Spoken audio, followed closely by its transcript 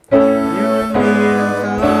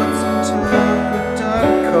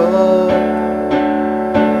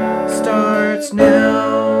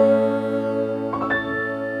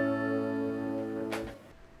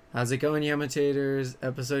How's it going, Yamitators?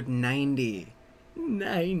 Episode 90.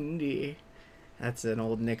 90. That's an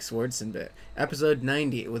old Nick Swardson bit. Episode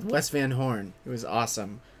 90 with Wes Van Horn. It was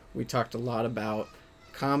awesome. We talked a lot about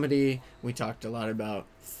comedy. We talked a lot about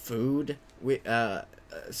food.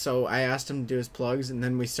 So I asked him to do his plugs, and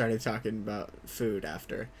then we started talking about food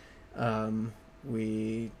after.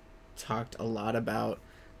 We talked a lot about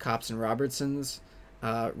Cops and Robbersons.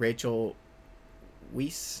 Rachel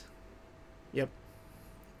Weisz. Yep.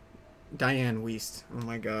 Diane Weisz. Oh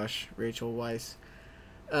my gosh. Rachel Weisz.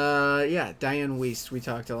 Diane Weisz. We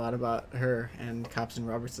talked a lot about her and Cops and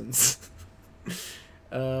Robbersons.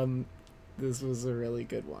 This was a really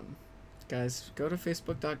good one. Guys, go to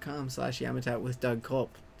facebook.com/Yamatat with Doug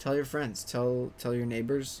Culp. Tell your friends. Tell your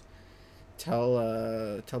neighbors. Tell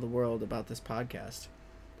the world about this podcast.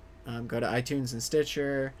 Go to iTunes and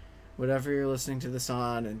Stitcher, whatever you're listening to this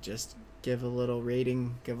on, and just give a little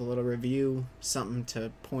rating, give a little review, something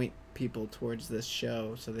to point people towards this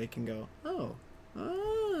show so they can go,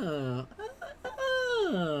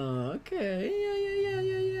 okay,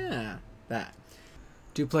 yeah. That.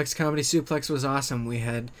 Duplex Comedy Suplex was awesome. We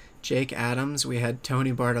had Jake Adams, we had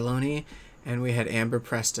Tony Bartoloni, and we had Amber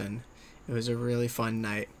Preston. It was a really fun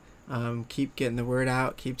night. Keep getting the word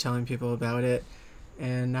out, keep telling people about it,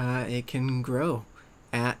 and it can grow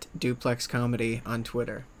at Duplex Comedy on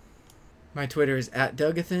Twitter. My Twitter is at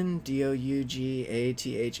Dougathan,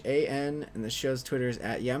 Dougathan, and the show's Twitter is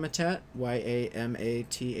at Yamatat,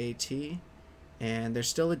 Yamatat, and there's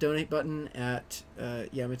still a donate button at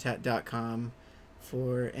yamatat.com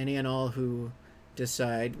for any and all who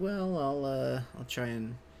decide, well, I'll try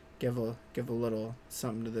and give a little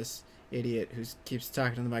something to this idiot who keeps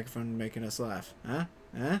talking to the microphone and making us laugh. Huh?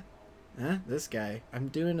 This guy. I'm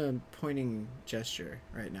doing a pointing gesture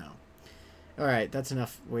right now. Alright, that's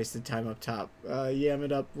enough wasted time up top. Yam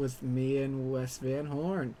it up with me and Wes Van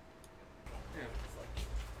Horn. Yeah,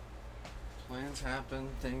 plans happen,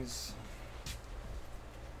 things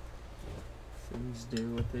do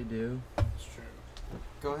what they do. That's true.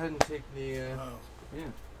 Go ahead and take the, yeah.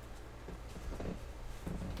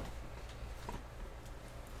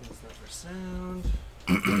 That's that for sound.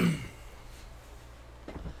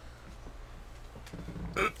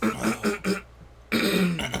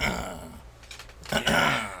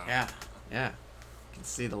 Yeah. You can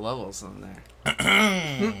see the levels on there.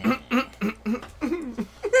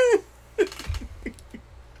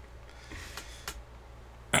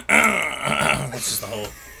 That's just the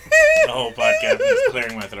whole podcast is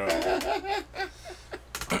clearing my throat.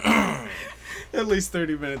 At least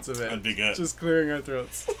 30 minutes of it. That'd be good. Just clearing our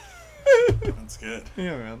throats. That's good.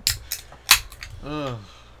 Yeah, man. Oh.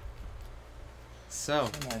 So.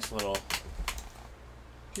 A nice little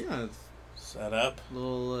setup.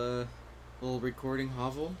 Little recording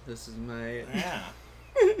hovel. This is my... Yeah.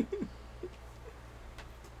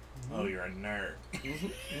 Oh, you're a nerd.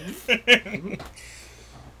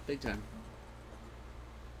 Big time.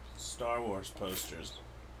 Star Wars posters.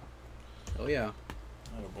 Oh, yeah.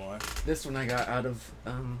 Oh, boy. This one I got out of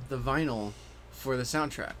the vinyl for the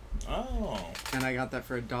soundtrack. Oh. And I got that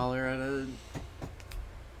for $1 at a...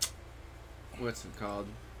 What's it called?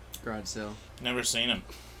 Garage sale. Never seen him.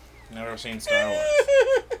 Never seen Star Wars.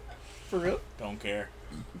 For real? Don't care.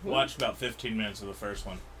 Watched about 15 minutes of the first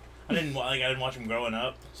one. I didn't watch him growing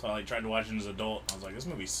up, so I tried to watch it as an adult. I was like, this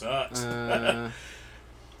movie sucks.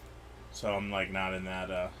 So I'm like not in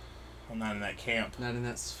that. I'm not in that camp. Not in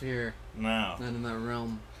that sphere. No. Not in that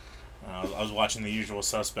realm. I was watching The Usual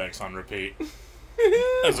Suspects on repeat,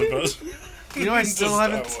 as opposed. You know, I still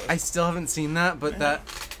haven't seen that, but Yeah.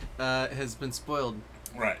 that has been spoiled.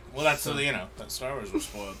 Right. Well, that's so, that Star Wars was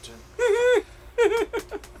spoiled too.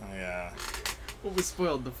 Yeah. What was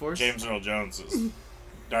spoiled? The Force? James Earl Jones is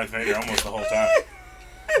Darth Vader almost the whole time.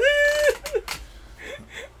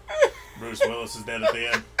 Bruce Willis is dead at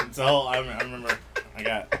the end. It's all I remember. I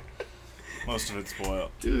got most of it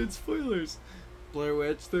spoiled. Dude, spoilers. Blair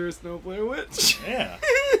Witch. There is no Blair Witch. Yeah.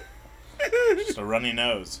 Just a runny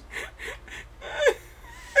nose.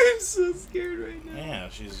 I'm so scared right now. Yeah,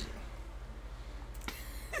 she's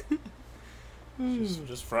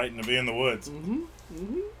just frightened to be in the woods.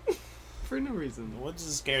 For no reason. The woods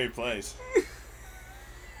is a scary place.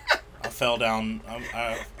 I fell down.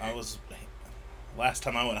 I was last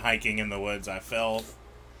time I went hiking in the woods. I fell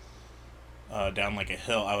down like a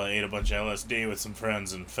hill. I ate a bunch of LSD with some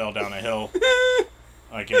friends and fell down a hill,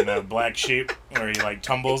 like in Black Sheep, where he like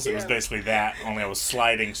tumbles. It was basically that. Only I was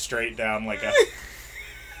sliding straight down like a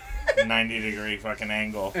 90-degree fucking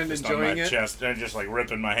angle, and just enjoying on my chest, and just like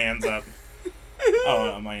ripping my hands up.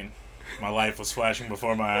 Oh, I mean, my life was flashing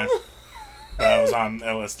before my eyes. But I was on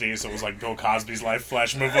LSD, so it was like Bill Cosby's life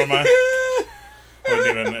flashing before my...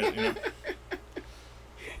 Wouldn't even, you know.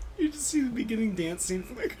 You just see the beginning dance scene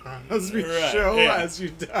from the Cosby Show as you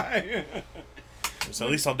die. So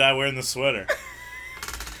at least I'll die wearing the sweater.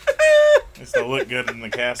 At least I'll look good in the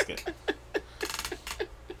casket.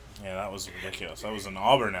 Yeah, that was ridiculous. I was in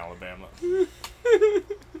Auburn, Alabama.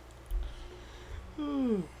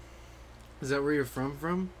 Is that where you're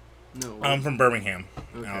from? No. I'm from Birmingham,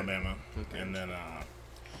 Okay. Alabama. Okay. And then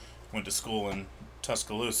went to school in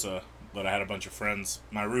Tuscaloosa, but I had a bunch of friends.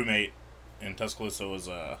 My roommate in Tuscaloosa was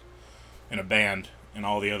in a band, and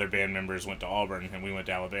all the other band members went to Auburn, and we went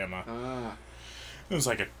to Alabama. It was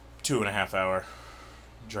like a 2.5 hour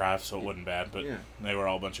drive, so it wasn't bad, but they were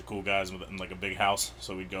all a bunch of cool guys with like a big house,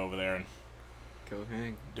 so we'd go over there and go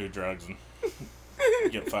hang, do drugs and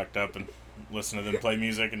get fucked up and listen to them play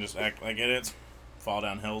music and just act like idiots, fall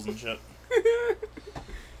down hills and shit.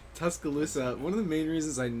 Tuscaloosa, one of the main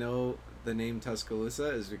reasons I know the name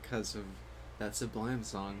Tuscaloosa is because of that Sublime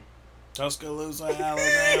song. Tuscaloosa, Alabama.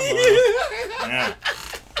 Yeah.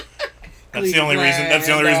 That's the only reason I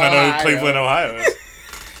know who Cleveland, Ohio is.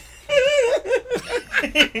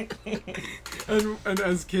 and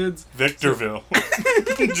as kids, Victorville.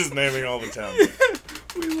 Just naming all the towns.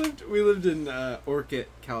 We lived in Orchid,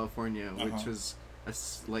 California, which was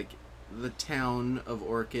like the town of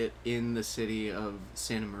Orchid in the city of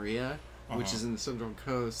Santa Maria, which is in the Central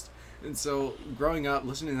Coast. And so growing up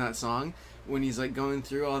listening to that song, when he's like going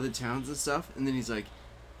through all the towns and stuff, and then he's like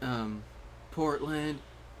Portland,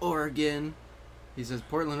 Oregon. He says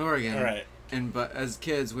Portland, Oregon. Right. But as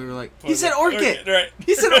kids, we were like, he said Orchid. Right.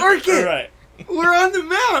 He said Orchid. Right. We're on the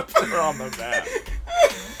map. We're on the map.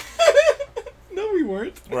 No, we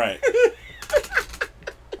weren't. Right.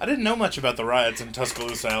 I didn't know much about the riots in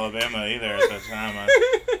Tuscaloosa, Alabama either at that time.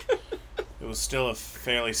 It was still a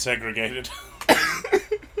fairly segregated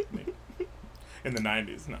in the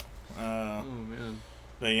 90s. No. Oh man.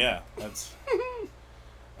 But yeah, that's.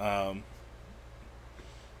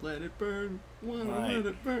 Let it burn. Right. Let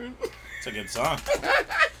it burn. It's a good song.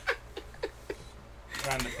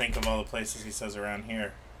 Trying to think of all the places he says around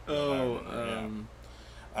here. Because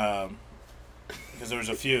there was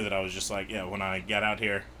a few that I was just like, yeah, when I got out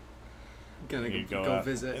here, Gonna go out.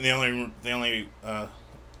 visit. And the only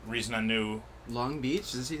reason I knew Long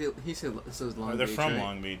Beach. He says Long Beach. They're from right?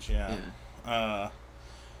 Long Beach, yeah.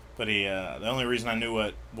 But the only reason I knew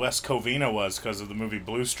what West Covina was because of the movie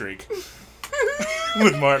Blue Streak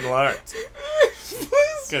with Martin Lawrence.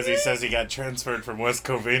 Because he says he got transferred from West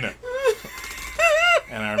Covina.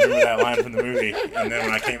 And I remember that line from the movie. And then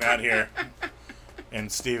when I came out here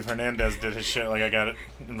and Steve Hernandez did his shit, like I got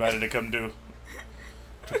invited to come to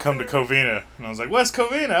Covina. And I was like, West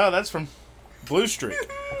Covina? Oh, that's from Blue Streak.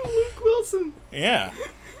 Luke Wilson. Yeah.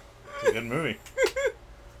 It's a good movie.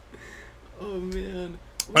 Oh, man.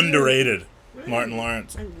 Underrated. Martin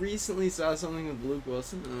Lawrence. I recently saw something with Luke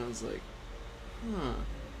Wilson, and I was like, huh.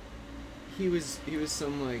 He was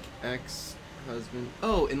some, like, ex-husband.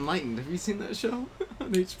 Oh, Enlightened. Have you seen that show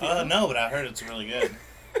on HBO? No, but I heard it's really good.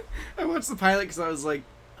 I watched the pilot because I was like,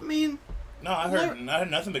 I mean... No, I heard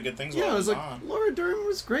nothing but good things yeah, while I was like, on. Laura Dern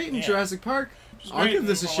was great in Jurassic Park. I'll great give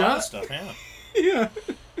this a lot shot. of stuff, yeah. Yeah.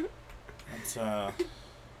 It's, Yeah,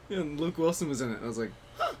 and Luke Wilson was in it. I was like,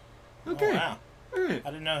 huh, okay. Oh, wow. All right. I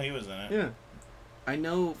didn't know he was in it. Yeah. I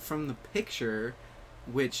know from the picture,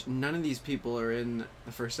 which none of these people are in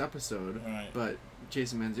the first episode, Right. but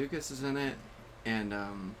Jason Mantzoukas is in it, and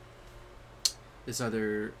this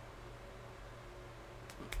other...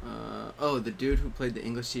 the dude who played the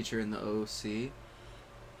English teacher in the OC.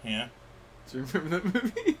 Yeah. Do you remember that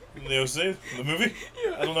movie? The OC? The movie?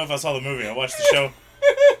 Yeah. I don't know if I saw the movie. I watched the show.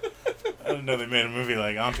 I didn't know they made a movie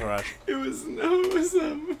like Entourage. It was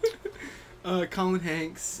Colin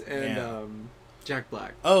Hanks and Jack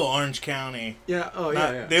Black. Oh, Orange County. Yeah. Oh,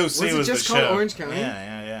 Not, yeah. The OC was it was just the called show. Orange County?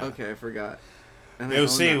 Yeah. Okay, I forgot. And The I own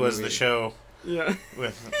OC that was movie. the show. Yeah.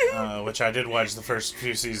 With which I did watch the first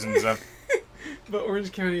few seasons of. But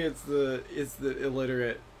Orange County, it's the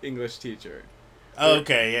illiterate English teacher. Oh,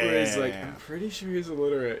 okay, yeah, Where he's like, yeah. I'm pretty sure he's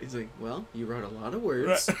illiterate. He's like, well, you wrote a lot of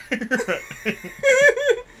words. Right.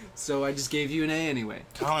 So I just gave you an A anyway.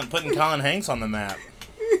 Putting Colin Hanks on the map.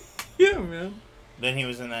 Yeah, man. Then he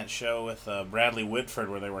was in that show with Bradley Whitford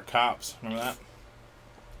where they were cops. Remember that?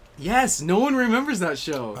 Yes, no one remembers that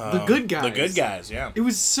show. The Good Guys. The Good Guys, yeah. It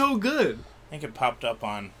was so good. I think it popped up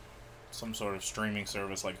on some sort of streaming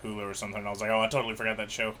service like Hulu or something. And I was like, oh, I totally forgot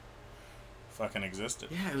that show fucking existed.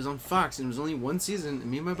 Yeah, it was on Fox, and it was only one season.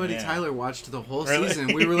 And me and my buddy Yeah. Tyler watched the whole Really?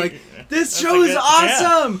 season. We were like, this That's show a is good-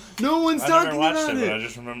 awesome! No one's I talking never watched about it, it. but I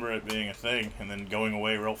just remember it being a thing and then going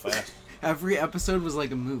away real fast. Every episode was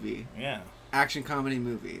like a movie. Yeah. Action comedy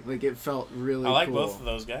movie. Like, it felt really cool. I like both of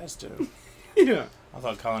those guys, too. Yeah. I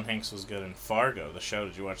thought Colin Hanks was good in Fargo, the show.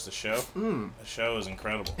 Did you watch the show? The show is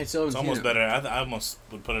incredible. It's almost better. I almost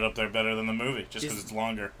would put it up there better than the movie, just because it's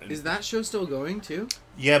longer. Is that show still going, too?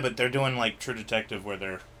 Yeah, but they're doing, like, True Detective, where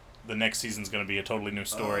the next season's going to be a totally new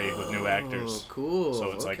story with new actors. Cool.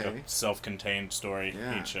 So it's like a self-contained story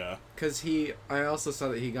each. Because I also saw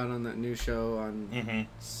that he got on that new show on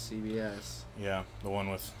CBS. Yeah, the one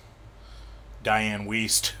with Diane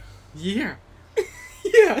Wiest. Yeah.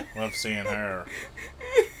 Yeah. Love seeing her.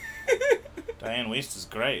 Diane Wiest is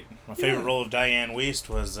great. My favorite role of Diane Wiest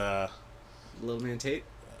was Little Man Tate?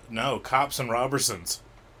 No, Cops and Robbersons.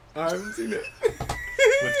 I haven't seen it.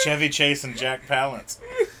 With Chevy Chase and Jack Palance.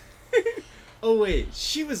 Oh wait,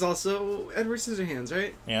 she was also Edward Scissorhands,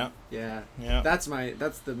 right? Yeah. Yeah. Yeah. That's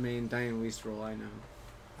the main Diane Wiest role I know.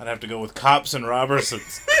 I'd have to go with Cops and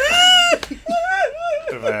Robbersons.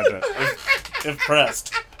 if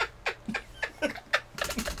pressed.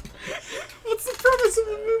 What's the premise of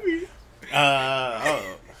the movie?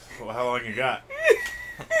 Well, how long you got?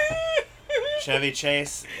 Chevy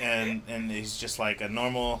Chase, and he's just like a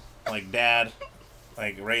normal, like, dad,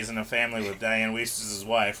 like, raising a family with Diane Wiest as his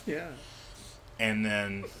wife. Yeah. And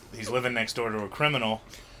then he's living next door to a criminal,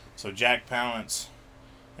 so Jack Palance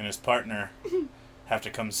and his partner have to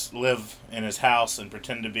come live in his house and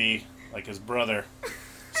pretend to be, like, his brother,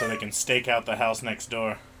 so they can stake out the house next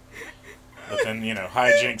door. But then,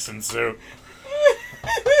 hijinks ensue.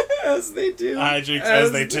 As they do. Hijinks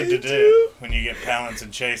as they tend to do. When you get Palance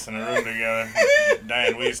and Chase in a room together.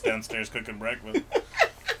 Diane Wiest downstairs cooking breakfast.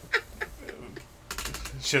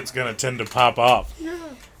 Shit's gonna tend to pop off. Yeah.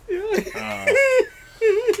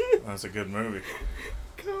 That's a good movie.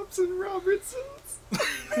 Cops and Robertsons.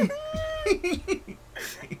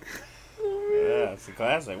 Yeah, it's a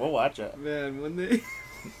classic. We'll watch it. Man, when they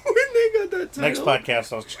got that title. Next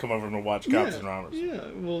podcast, I'll just come over and we'll watch Cops and Robertsons.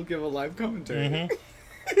 Yeah, we'll give a live commentary. Mm-hmm.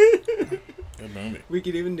 Good movie. We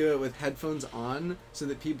could even do it with headphones on so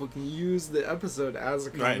that people can use the episode as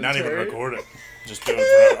a commentary. Right, not even record it. Just do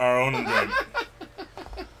it for our own enjoyment.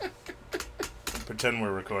 Pretend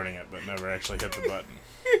we're recording it, but never actually hit the button.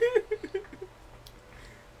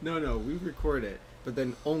 No, we record it, but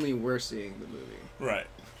then only we're seeing the movie. Right.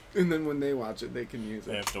 And then when they watch it, they can use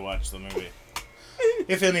it. They have to watch the movie.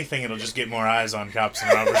 If anything, it'll just get more eyes on Cops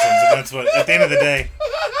and Robertsons, and that's what, at the end of the day,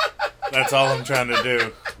 that's all I'm trying to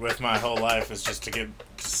do with my whole life, is just to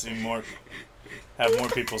see more, have more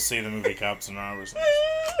people see the movie Cops and Robertsons.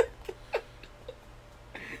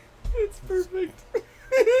 That's perfect.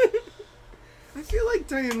 I feel like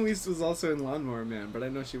Diane Wiest was also in Lawnmower Man, but I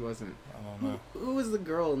know she wasn't. I don't know. Who was the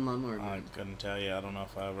girl in Lawnmower Man? I couldn't tell you. I don't know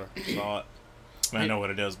if I ever saw it. I know what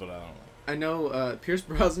it is, but I don't. I know Pierce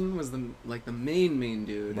Brosnan was the main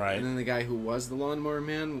dude, right? And then the guy who was the Lawnmower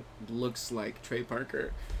Man looks like Trey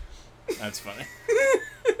Parker. That's funny.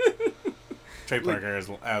 Trey Parker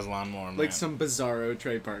as Lawnmower Man. Like some bizarro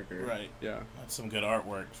Trey Parker. Right. Yeah. That's some good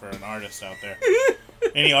artwork for an artist out there.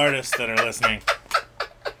 Any artists that are listening,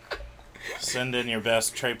 send in your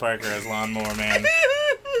best Trey Parker as Lawnmower Man.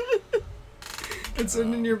 And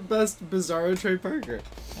send in your best bizarro Trey Parker.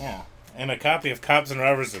 Yeah. And a copy of Cops and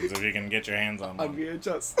Robertsons if you can get your hands on one. On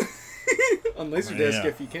VHS. On Laserdisc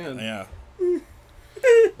if you can. Yeah.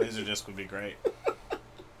 Laserdisc would be great.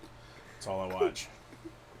 That's all I watch.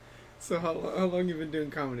 So how long you been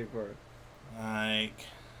doing comedy for? Like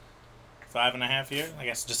 5.5 years? I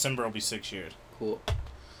guess December will be 6 years. Cool.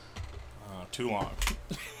 Too long.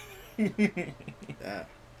 Yeah.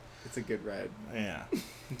 It's a good ride. Yeah.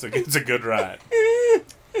 It's a good ride.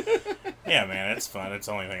 Yeah, man, it's fun. It's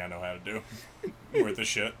the only thing I know how to do. Worth a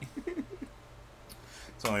shit.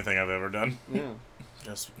 It's the only thing I've ever done. Yeah.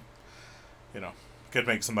 Just, could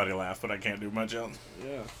make somebody laugh, but I can't do much else.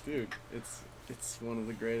 Yeah, dude. It's one of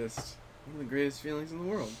the greatest feelings in the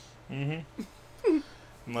world. Mm-hmm.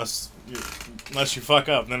 Unless you fuck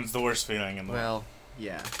up, then it's the worst feeling in the world. Well,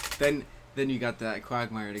 yeah. Then you got that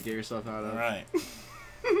quagmire to get yourself out of. All right.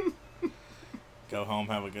 Go home,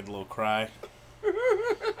 have a good little cry.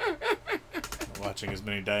 Watching as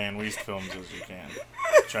many Diane Wiest films as you can.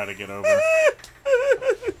 Try to get over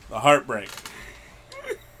the heartbreak.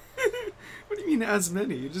 What do you mean as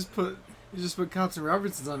many? You just put Cops and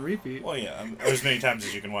Robertsons on repeat. Well, yeah, as many times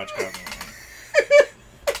as you can watch Cops.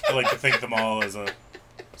 I like to think them all as a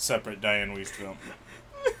separate Diane Wiest film.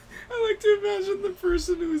 I like to imagine the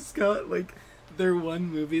person who's got their one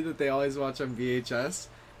movie that they always watch on VHS,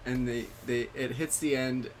 and it hits the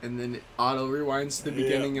end, and then it auto rewinds to the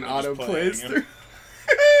beginning and auto plays through.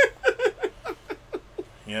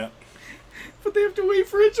 Yeah. But they have to wait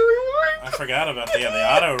for it to rewind. I forgot about the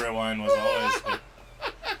auto rewind was always good.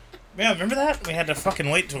 Yeah, remember that? We had to fucking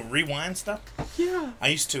wait to rewind stuff? Yeah. I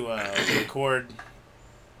used to record,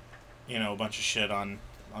 a bunch of shit on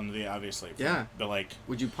the, obviously. Yeah. But, like...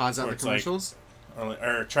 Would you pause out the commercials?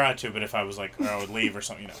 Or try to, but if I was, like... Or I would leave or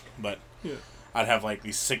something, But yeah. I'd have, like,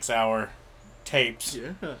 these 6-hour tapes.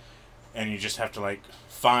 Yeah. And you just have to, like,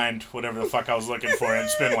 find whatever the fuck I was looking for. And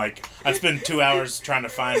I'd spend 2 hours trying to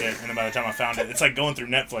find it, and then by the time I found it, it's like going through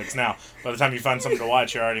Netflix now. By the time you find something to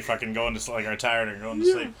watch, you're already fucking going to sleep, like, are tired and going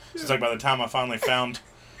to sleep. So it's like by the time I finally found,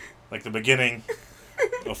 like, the beginning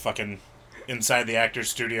of fucking Inside the Actors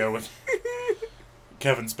Studio with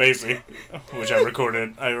Kevin Spacey, which I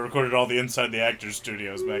recorded. I recorded all the Inside the Actors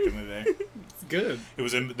Studios back in the day. It's good.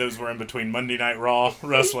 Those were in between Monday Night Raw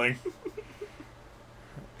wrestling.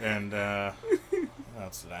 And, what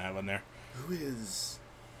else did I have on there? Who is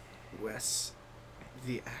Wes,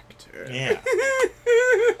 the actor? Yeah.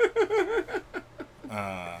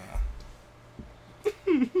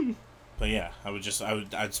 But yeah,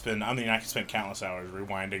 I'd spend, I could spend countless hours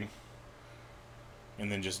rewinding.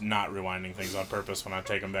 And then just not rewinding things on purpose when I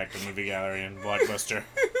take them back to Movie Gallery and Blockbuster.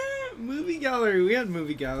 Movie Gallery. We had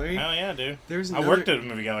Movie Gallery. Hell yeah, dude. I worked at a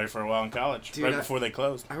Movie Gallery for a while in college, dude, right before they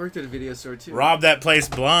closed. I worked at a video store too. Robbed that place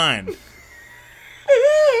blind.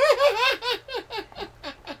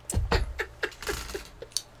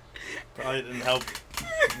 Probably didn't help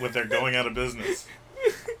with their going out of business.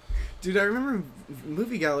 Dude, I remember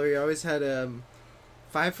Movie Gallery always had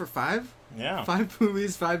 5 for $5. Yeah. 5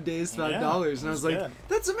 movies, 5 days, $5. And I was like, good.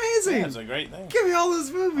 That's amazing. Yeah, it's a great thing. Give me all those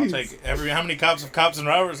movies. I'll take how many copies of Cops and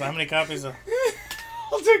Robbers? How many copies of...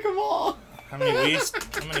 I'll take them all. How many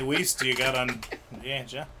Weasts do you got on... Yeah,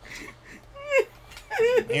 Joe.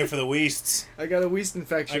 I'm here for the Weasts. I got a Weast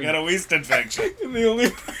infection. In the only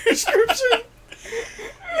prescription.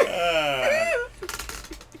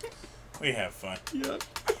 We have fun. Yeah.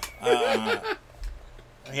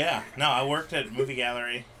 Yeah. No, I worked at Movie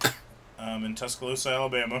Gallery in Tuscaloosa,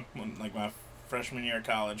 Alabama, like my freshman year of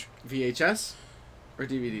college. VHS or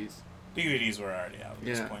DVDs? DVDs were already out at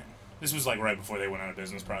this point. This was like right before they went out of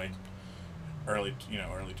business, probably early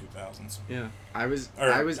 2000s. Yeah. I was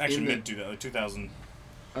actually mid 2000.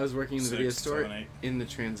 I was working in the video store 7, in the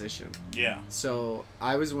transition. Yeah. So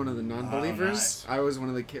I was one of the non-believers. Oh, nice. I was one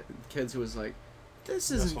of the kids who was like,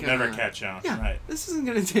 "This isn't will gonna never catch on." Yeah, right. This isn't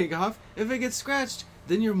gonna take off. If it gets scratched,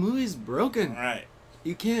 then your movie's broken. Right.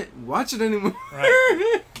 You can't watch it anymore.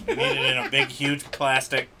 Right. You need it in a big, huge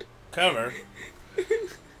plastic cover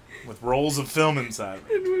with rolls of film inside.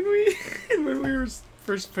 And when we were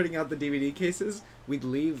first putting out the DVD cases, we'd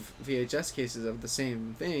leave VHS cases of the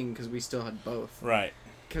same thing because we still had both. Right.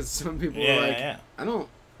 Because some people were like, I don't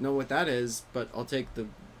know what that is, but I'll take the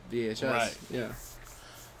VHS. Right. Yeah.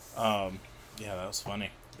 Yeah, that was funny.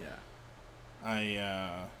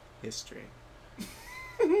 Yeah. History.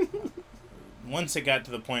 Once it got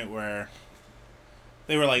to the point where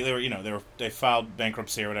they filed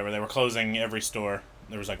bankruptcy or whatever, they were closing every store.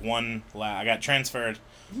 There was like one I got transferred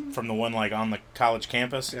from the one like on the college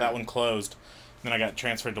campus. Yeah. That one closed. Then I got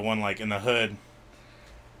transferred to one like in the hood,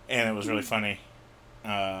 and it was really funny.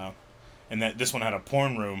 And this one had a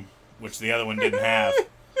porn room, which the other one didn't have.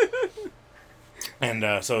 And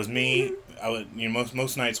so it was me. I would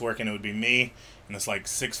most nights working it would be me and this like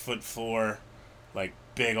 6'4", like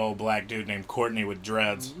big old black dude named Courtney with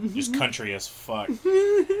dreads, just country as fuck.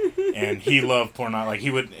 And he loved porno. Like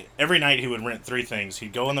every night he would rent 3 things.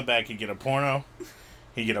 He'd go in the back. He'd get a porno.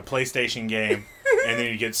 He'd get a PlayStation game, and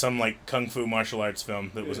then he'd get some like kung fu martial arts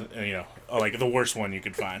film that was like the worst one you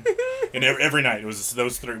could find. And every night it was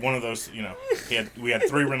those 3. One of those, we had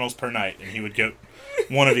 3 rentals per night, and he would get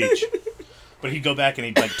one of each. But he'd go back and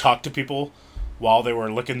he'd like talk to people while they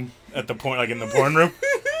were looking at the porn, like in the porn room.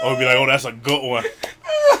 Or he'd be like, "Oh, that's a good one.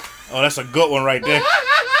 Oh, that's a good one right there."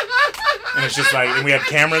 And it's just like, and we had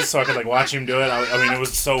cameras so I could like watch him do it. I mean, it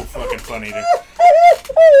was so fucking funny, dude.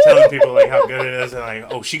 Telling people like how good it is, and like,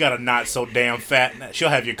 "Oh, she got a not so damn fat. She'll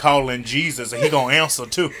have you calling Jesus, and he gonna answer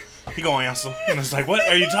too. He gonna answer." And it's like, what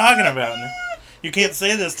are you talking about? You can't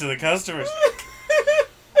say this to the customers.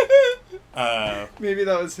 Maybe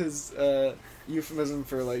that was his euphemism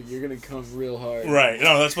for like you're gonna come real hard. Right.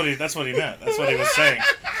 No, that's what he meant. That's what he was saying.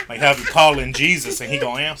 Like, have you calling Jesus, and he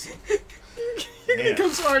gonna answer. You're gonna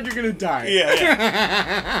come so hard, you're gonna die. Yeah.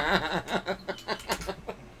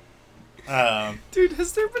 Dude,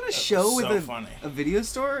 has there been a show with funny. a video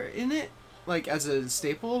store in it, like as a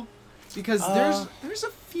staple? Because there's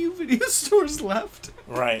a few video stores left.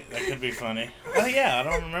 Right, that could be funny. Yeah, I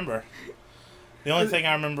don't remember. The only thing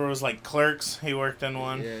I remember was like Clerks. He worked in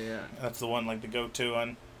one. Yeah. That's the one, like the go-to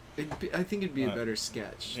one. I think it'd be a better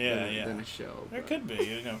sketch than a show. There could be,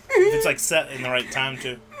 you know. If it's like set in the right time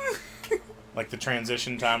too. Like the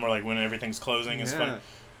transition time or like when everything's closing is fun.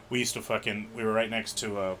 We used to we were right next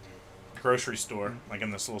to a grocery store, like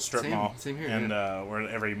in this little strip mall. Same here. And where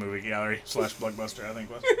every movie gallery / Blockbuster, I think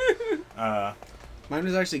was. Mine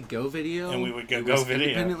was actually Go Video. And we would go Video.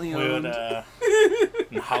 Independently we owned. Would,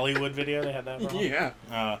 in Hollywood Video, they had that. Yeah.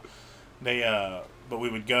 But we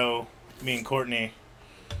would go, me and Courtney,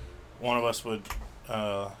 one of us would,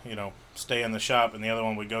 stay in the shop, and the other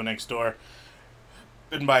one would go next door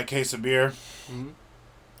and buy a case of beer. Mm-hmm.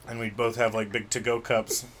 And we'd both have, like, big to-go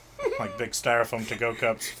cups, like big styrofoam to-go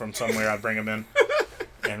cups from somewhere. I'd bring them in.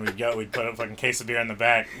 And we'd put a fucking case of beer in the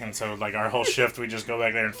back. And so, like, our whole shift, we'd just go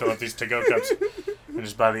back there and fill up these to-go cups. And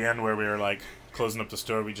just by the end where we were, like, closing up the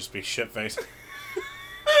store, we'd just be shit-faced.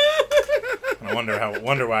 And I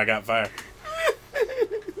wonder why I got fired.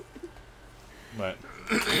 But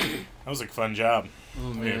that was like a fun job.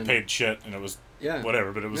 Oh, man. I mean, it paid shit, and it was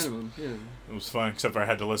whatever, but it was minimum, it was fun, except for I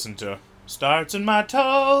had to listen to Starts in My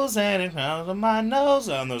Toes and It Comes on My Nose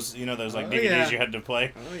on those, those like DVDs you had to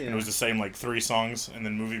play. Oh, yeah. And it was the same like 3 songs and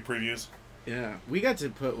then movie previews. Yeah. We got to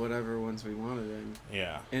put whatever ones we wanted in.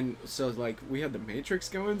 Yeah. And so, like, we had The Matrix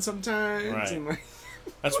going sometimes. Right. And, like...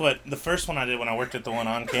 That's what, the first one I did when I worked at the one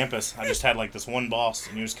on campus, I just had like this one boss,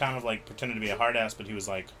 and he was kind of like pretending to be a hard ass, but he was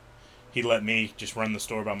like, he let me just run the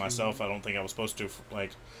store by myself. I don't think I was supposed to,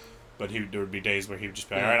 like, but there would be days where he would just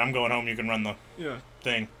be like, all right, I'm going home, you can run the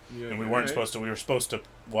thing. Yeah, and we weren't supposed to, we were supposed to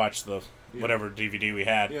watch the whatever DVD we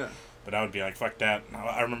had. Yeah. But I would be like, fuck that.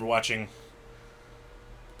 I remember watching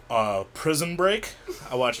Prison Break.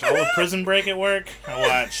 I watched all of Prison Break at work. I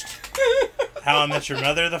watched How I Met Your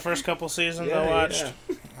Mother the first couple seasons I watched.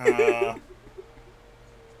 Yeah.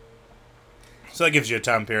 So that gives you a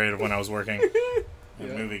time period of when I was working in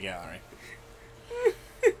a movie gallery.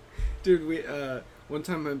 Dude, we one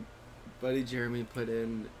time my buddy Jeremy put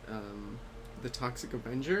in The Toxic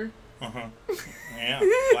Avenger. Uh-huh. Yeah,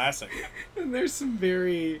 classic. And there's some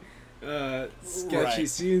very sketchy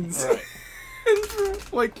scenes. Right.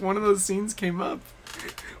 And like one of those scenes came up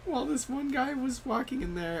while this one guy was walking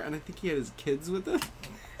in there, and I think he had his kids with him. And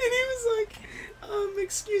he was like,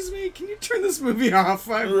 excuse me, can you turn this movie off?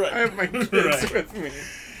 I have my kids with me.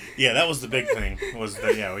 Yeah, that was the big thing. Was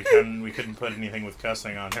that we couldn't put anything with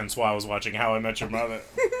cussing on. Hence why I was watching How I Met Your Mother.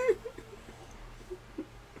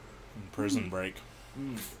 Prison Break.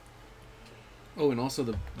 Mm. Oh, and also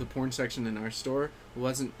the porn section in our store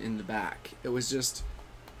wasn't in the back. It was just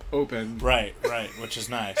open. Right, which is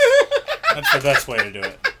nice. That's the best way to do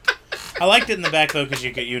it. I liked it in the back though because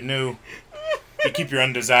you knew. You keep your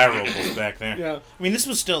undesirables back there. Yeah. I mean, this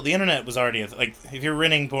was still... The internet was already... Like, if you're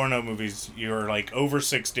renting porno movies, you're, like, over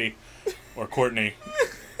 60. Or Courtney.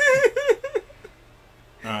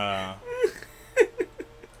 Because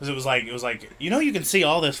it was like, you can see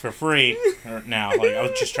all this for free now. Like, I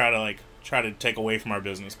was just try to take away from our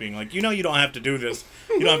business. Being like, you don't have to do this.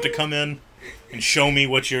 You don't have to come in and show me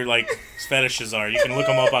what your, like, fetishes are. You can look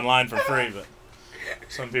them up online for free, but...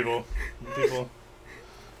 Some people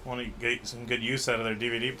want to get some good use out of their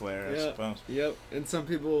DVD player, I suppose. Yep. And some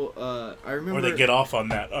people, I remember... Or they get off on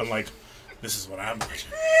that. I'm like, this is what I'm watching.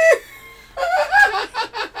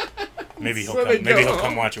 Maybe he'll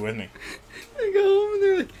come watch it with me. They go home and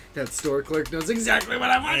they're like, that store clerk knows exactly what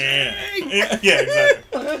I'm watching. Yeah,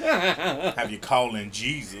 exactly. Have you calling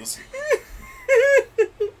Jesus?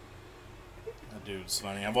 That dude's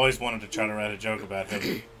funny. I've always wanted to try to write a joke about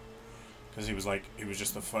him. Because he was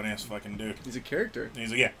just the funniest fucking dude. He's a character.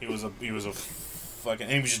 He was a fucking,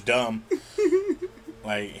 and he was just dumb.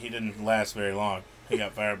 Like, he didn't last very long. He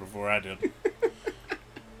got fired before I did. Well,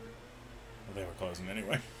 they were closing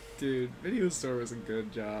anyway. Dude, video store was a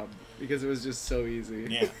good job because it was just so easy.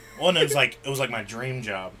 Yeah. Well, and it was like my dream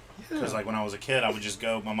job. Because like when I was a kid, I would just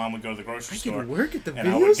go. My mom would go to the grocery store. I could work at the and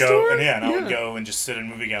video I would store. Go, and I would go and just sit in a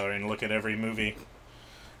movie gallery and look at every movie.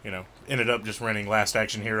 Ended up just renting Last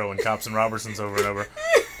Action Hero and Cops and Robbersons over and over.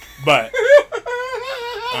 But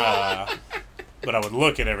I would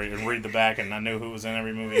look at and read the back, and I knew who was in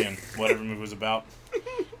every movie and what every movie was about.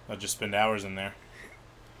 I'd just spend hours in there.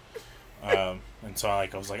 And so I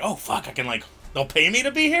was like, oh fuck, I can they'll pay me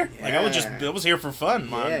to be here? Yeah. I was here for fun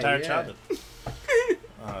my entire childhood.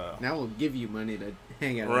 Now we'll give you money to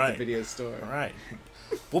hang out at the video store. Right.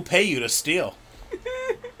 We'll pay you to steal.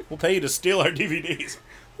 We'll pay you to steal our DVDs.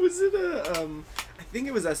 Was it I think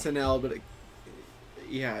it was SNL, but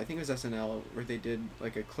I think it was SNL where they did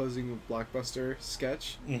like a closing of Blockbuster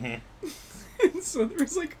sketch. Mm-hmm. And so there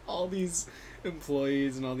was like all these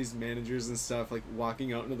employees and all these managers and stuff like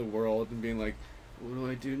walking out into the world and being like, What do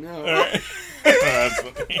I do now? Yeah.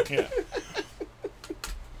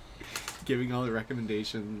 Giving all the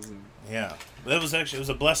recommendations. And... Yeah. It was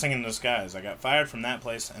a blessing in disguise. I got fired from that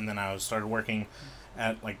place, and then I started working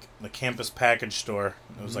at, like, the campus package store.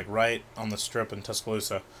 It was, like, right on the strip in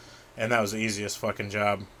Tuscaloosa. And that was the easiest fucking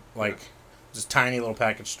job. Like, just tiny little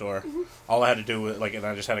package store. All I had to do was, like, and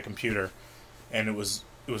I just had a computer. And it was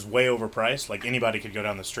way overpriced. Like, anybody could go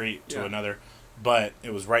down the street to another. But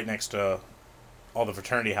it was right next to all the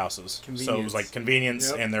fraternity houses. So it was, like,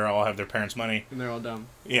 convenience, and they all have their parents' money. And they're all dumb.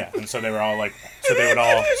 Yeah, and so they were all, like, so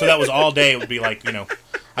that was all day. It would be, like, you know,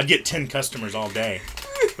 I'd get 10 customers all day.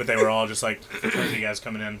 But they were all just, like, fraternity guys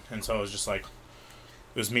coming in. And so it was just, like,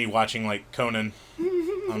 it was me watching, like, Conan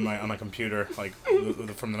on my computer, like,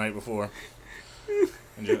 from the night before.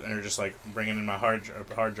 And they're just, like, bringing in my hard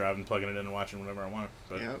drive and plugging it in and watching whatever I want.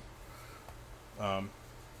 But, a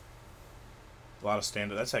lot of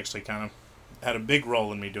stand-up. That's actually kind of had a big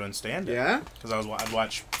role in me doing stand-up. Yeah? Because I'd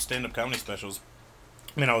watch stand-up comedy specials.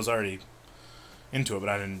 I mean, I was already into it, but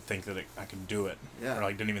I didn't think that I could do it. Yeah. Or,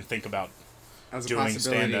 like, didn't even think about as a doing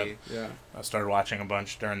possibility. stand-up. Yeah. I started watching a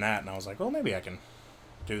bunch during that, and I was like, well, maybe I can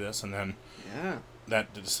do this. And then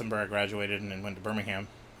that December I graduated and went to Birmingham.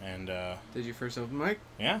 And did you first open mic?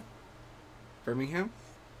 Yeah. Birmingham?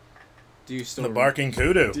 Do you still the Barking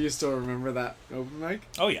Kudu? Do you still remember that open mic?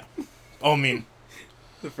 Oh yeah. Oh, I mean,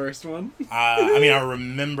 the first one. I mean, I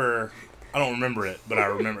remember. I don't remember it, but I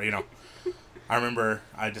remember. You know, I remember.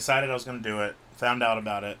 I decided I was going to do it. Found out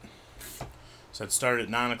about it. So it started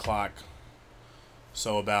at 9:00.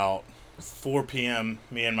 So about 4 p.m.,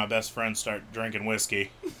 me and my best friend start drinking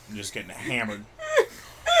whiskey, and just getting hammered.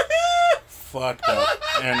 Fucked up.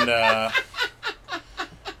 And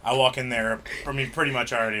I walk in there, I mean, pretty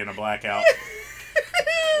much already in a blackout.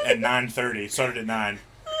 At 9:30. Started at 9.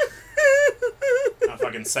 I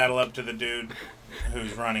fucking saddle up to the dude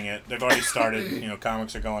who's running it. They've already started, you know,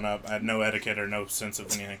 comics are going up. I had no etiquette or no sense of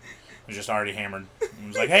anything. I was just already hammered. I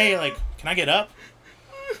was like, hey, like, can I get up?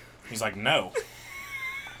 He's like, no.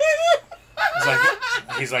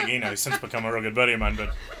 He's like, you know, he's since become a real good buddy of mine,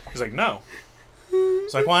 but he's like, no.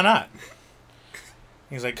 It's like, why not?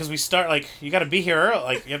 He's like, because we start, like, you got to be here early.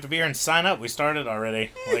 Like, you have to be here and sign up. We started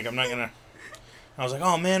already. Like, I'm not going to. I was like,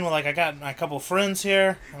 oh, man, well, like, I got a couple friends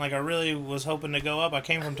here. And, like, I really was hoping to go up. I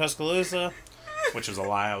came from Tuscaloosa, which was a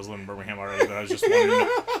lie. I was living in Birmingham already, but I was just wondering.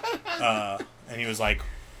 And he was like,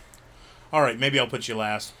 all right, maybe I'll put you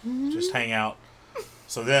last. Just hang out.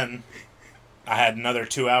 So then I had another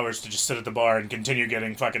 2 hours to just sit at the bar and continue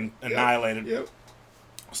getting fucking annihilated. Yep.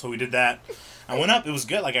 So we did that. I went up. It was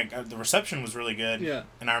good. Like, the reception was really good. Yeah.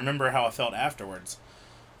 And I remember how I felt afterwards.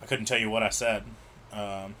 I couldn't tell you what I said.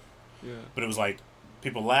 But it was like,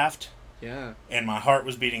 people laughed. Yeah. And my heart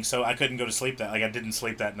was beating so I couldn't go to sleep I didn't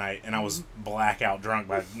sleep that night. And I was blackout drunk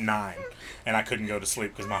by 9. And I couldn't go to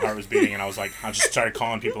sleep because my heart was beating. And I was like, I just started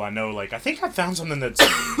calling people I know. Like, I think I found something that's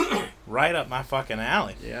right up my fucking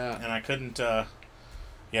alley. Yeah. And I couldn't, so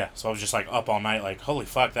I was just like up all night like, holy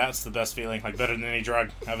fuck, that's the best feeling. Like, better than any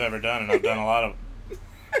drug I've ever done. And I've done a lot of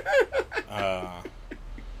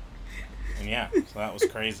and yeah, so that was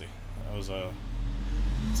crazy. That was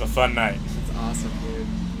it's a fun night. That's awesome, dude.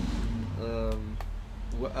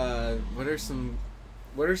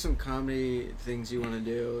 What are some comedy things you want to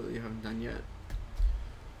do that you haven't done yet?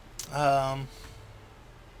 I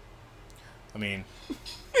mean,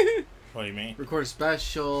 what do you mean? Record a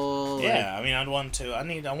special. Yeah, I mean, I'd like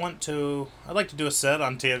to do a set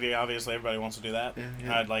on TV. Obviously, everybody wants to do that.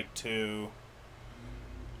 Yeah. I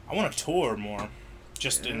want to tour more,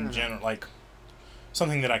 just in general, like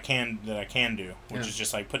something that I can do, which is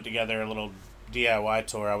just like put together a little DIY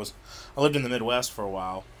tour. I lived in the Midwest for a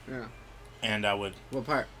while. Yeah. And I would. What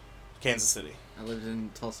part? Kansas City. I lived in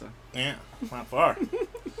Tulsa. Yeah, not far.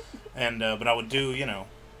 And but I would do, you know,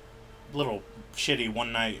 little shitty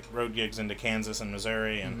one night road gigs into Kansas and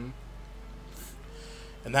Missouri and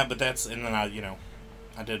then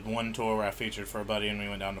I did one tour where I featured for a buddy and we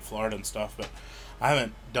went down to Florida and stuff, but I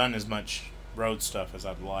haven't done as much road stuff as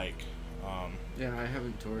I'd like. Yeah, I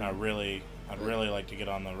haven't toured. I'd really like to get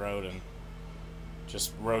on the road and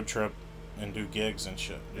just road trip and do gigs and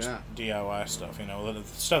shit. Just DIY stuff, you know, the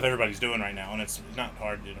stuff everybody's doing right now, and it's not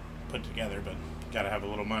hard to put together, but gotta have a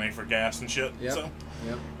little money for gas and shit. Yep. So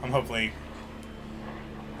I'm hopefully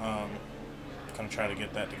gonna try to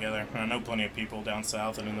get that together. And I know plenty of people down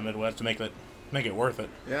south and in the Midwest to make it worth it.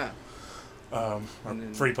 Yeah.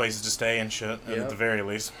 Free places to stay and shit, at the very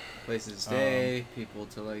least. Places to stay, people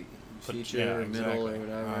to like feature, middle or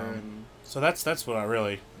whatever. So that's what I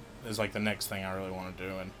really is like the next thing I really want to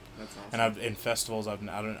do. And that's awesome. And in festivals I don't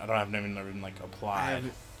have even like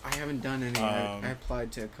applied. I haven't done any. I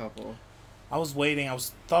applied to a couple. I was waiting.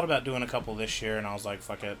 Thought about doing a couple this year, and I was like,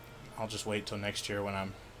 fuck it. I'll just wait till next year when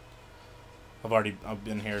I've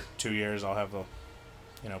been here 2 years. I'll have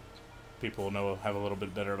people will have a little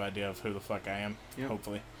bit better idea of who the fuck I am,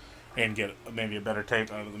 hopefully, and get maybe a better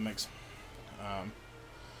tape out of the mix.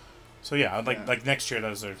 So yeah, I'd like next year.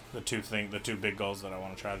 Those are the two big goals that I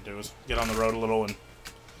want to try to do is get on the road a little and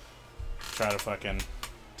try to fucking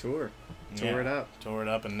tour it up,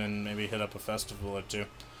 and then maybe hit up a festival or two.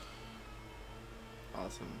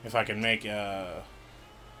 Awesome. If I can make it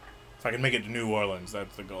to New Orleans,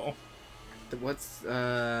 that's the goal. What's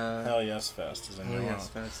Hell Yes Fest is in New Orleans.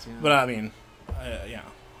 Fest, yeah. But I mean,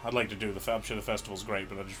 I'd like to do I'm sure the festival's great,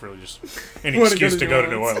 but I just really just any excuse to go to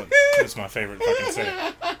New Orleans. It's my favorite fucking city.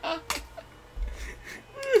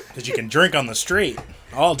 Because you can drink on the street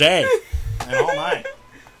all day and all night.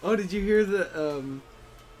 Oh, did you hear the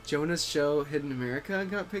Jonah's show Hidden America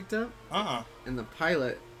got picked up? And the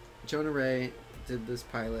pilot, Jonah Ray did this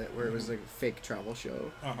pilot where it was like a fake travel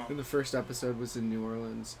show. And the first episode was in New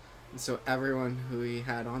Orleans. And so everyone who he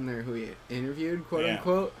had on there, who he interviewed, quote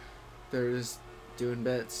unquote, they're just doing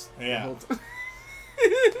bits. The whole time.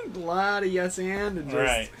 A lot of yes and just.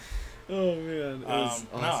 Right. Oh man, it was awesome.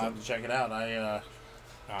 No, I have to check it out. I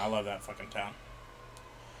love that fucking town.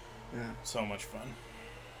 Yeah. So much fun.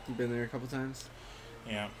 You've been there a couple times?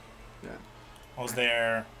 Yeah. Yeah. I was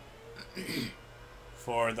there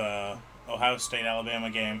for the Ohio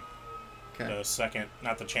State-Alabama game. Okay. The second,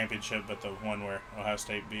 not the championship, but the one where Ohio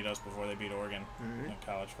State beat us before they beat Oregon in the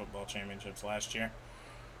college football championships last year.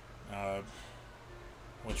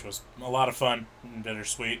 Which was a lot of fun and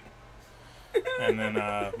bittersweet. And then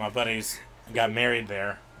my buddies got married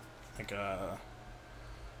there like a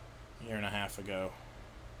year and a half ago.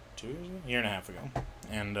 2 years ago? A year and a half ago.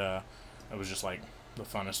 And it was just like the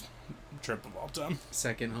funnest trip of all time.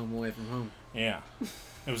 Second home away from home. Yeah.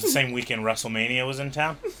 It was the same weekend WrestleMania was in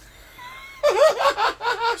town.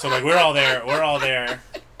 So like we're all there.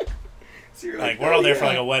 So Like we're all there for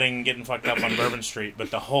like a wedding, getting fucked up on Bourbon Street,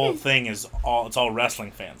 but the whole thing is all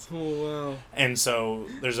wrestling fans. Oh wow! And so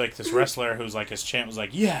there's like this wrestler who's like his chant was like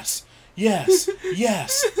yes, yes,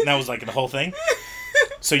 yes, and that was like the whole thing.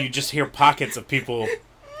 So you just hear pockets of people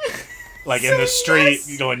like in the street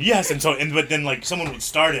going yes, but then like someone would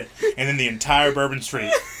start it, and then the entire Bourbon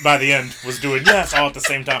Street by the end was doing yes all at the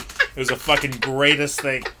same time. It was the fucking greatest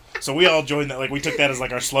thing. So we all joined that. Like we took that as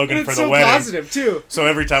like our slogan for the wedding. It's so positive too. So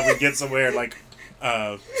every time we get somewhere, like,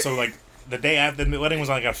 so like the day after the wedding was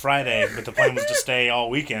like a Friday, but the plan was to stay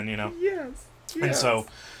all weekend, you know. Yes. And so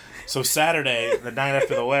Saturday, the night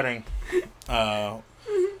after the wedding,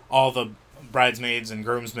 all the bridesmaids and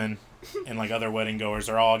groomsmen and like other wedding goers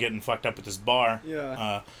are all getting fucked up at this bar.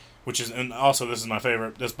 Yeah. And also this is my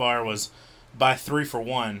favorite. This bar was buy 3 for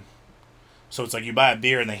 1. So it's like you buy a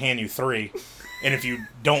beer and they hand you 3. And if you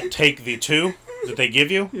don't take the 2 that they give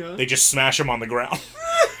you, they just smash them on the ground.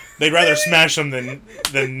 They'd rather smash them than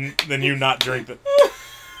you not drink them.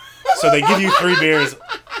 So they give you 3 beers,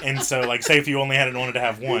 and so like say if you only wanted to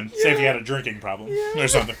have 1, say if you had a drinking problem or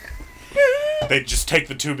something, they'd just take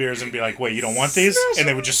the 2 beers and be like, "Wait, you don't want these?" And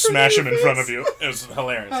they would just smash them in front of you. It was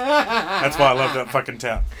hilarious. That's why I love that fucking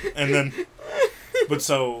town. And then, but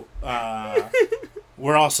so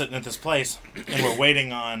we're all sitting at this place, and we're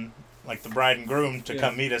waiting on like the bride and groom to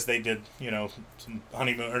come meet us. They did, some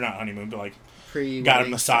honeymoon, or not honeymoon, but like got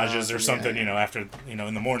massages or something, after, in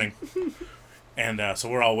the morning. And so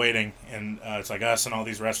we're all waiting, and it's like us and all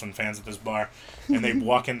these wrestling fans at this bar, and they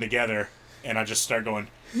walk in together, and I just start going,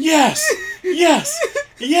 yes, yes,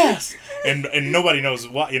 yes, and nobody knows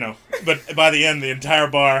what, but by the end, the entire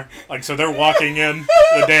bar, like, so they're walking in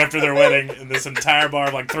the day after their wedding, and this entire bar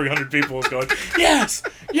of like 300 people is going, yes,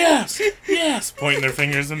 yes, yes, pointing their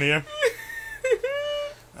fingers in the air.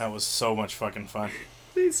 That was so much fucking fun.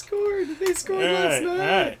 They scored last night. All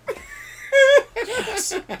right.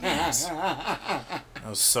 Yes, yes. That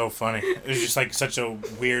was so funny. It was just like such a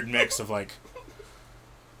weird mix of like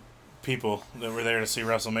people that were there to see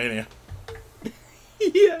WrestleMania.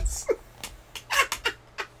 Yes.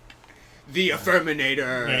 The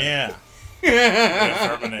Affirminator. Yeah. The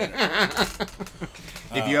Affirminator.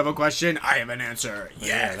 If you have a question, I have an answer.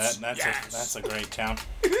 Yes. Yeah, that's a great town.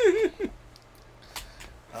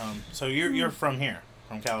 So you're from here,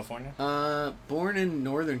 from California? Born in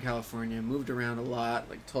Northern California, moved around a lot,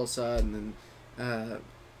 like Tulsa, and then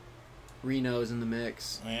Reno's in the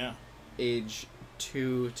mix. Oh, yeah. Age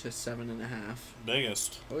 2 to 7.5.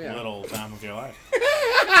 Biggest little time of your life.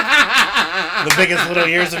 The biggest little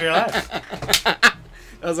years of your life. That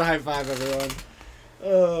was a high five, everyone.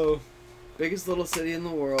 Oh, biggest little city in the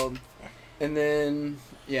world. And then,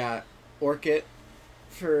 yeah, Orchid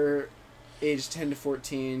for age 10 to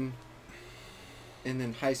 14. And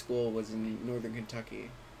then high school was in northern Kentucky.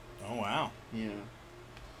 Oh, wow. Yeah.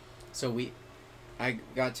 So I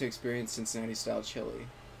got to experience Cincinnati style chili.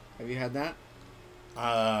 Have you had that?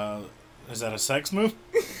 Is that a sex move?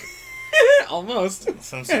 Almost.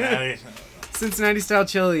 Cincinnati. Cincinnati style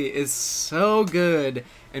chili is so good,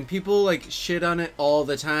 and people like shit on it all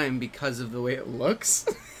the time because of the way it looks.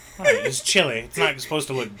 Right, it's chili. It's not supposed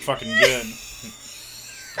to look fucking good.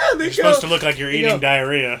 You're supposed to look like you're eating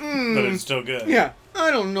diarrhea, but it's still good. Yeah,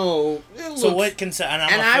 I don't know. So what can say? And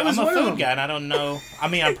I'm a one of food them. guy, and I don't know. I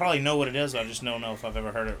mean, I probably know what it is. I just don't know if I've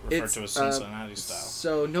ever heard it referred to as Cincinnati style.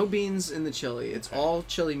 So no beans in the chili. It's all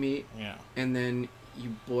chili meat. Yeah. And then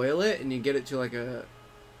you boil it, and you get it to like a,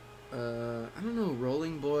 I don't know,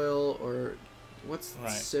 rolling boil or what's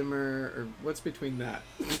simmer or what's between that.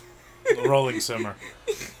 The rolling simmer.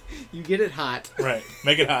 You get it hot. Right.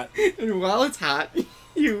 Make it hot. And while it's hot,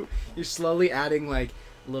 you're slowly adding like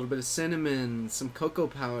a little bit of cinnamon, some cocoa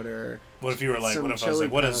powder. What if you were like, what if I was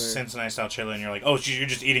like, what is Cincinnati style chili? And you're like, oh, you're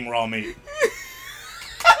just eating raw meat.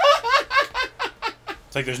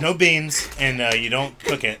 It's like there's no beans and you don't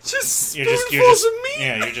cook it. You're just of meat.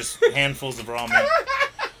 Yeah, you're just handfuls of raw meat.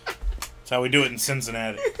 That's how we do it in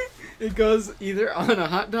Cincinnati. It goes either on a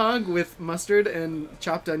hot dog with mustard and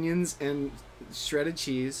chopped onions and shredded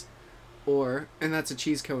cheese, and that's a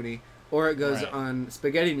cheese coney, or it goes on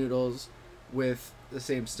spaghetti noodles with the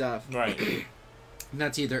same stuff. Right. And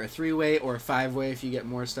that's either a 3-way or a 5-way if you get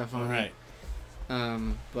more stuff on it.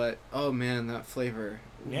 But oh man, that flavor.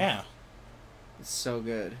 Yeah. It's so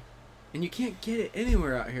good. And you can't get it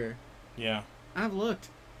anywhere out here. Yeah. I've looked.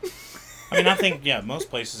 I mean, I think, most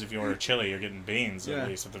places if you order chili, you're getting beans, at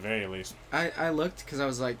the very least. I looked because I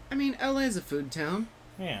was like, I mean, LA's a food town.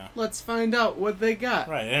 Yeah. Let's find out what they got.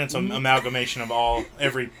 Right, and it's an amalgamation of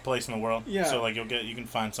every place in the world. Yeah. So, like, you can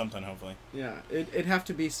find something, hopefully. Yeah. It'd have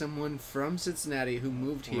to be someone from Cincinnati who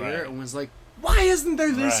moved here and was like, why isn't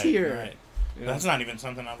there this here? Right. Yeah. That's not even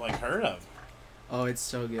something I've, like, heard of. Oh, it's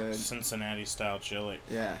so good. Cincinnati-style chili.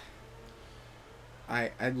 Yeah.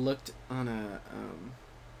 I looked on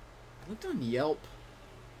Yelp.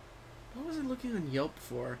 What was I looking on Yelp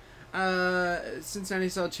for? Cincinnati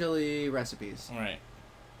style chili recipes. Right.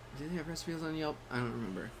 Did they have recipes on Yelp? I don't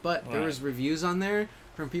remember. But there was reviews on there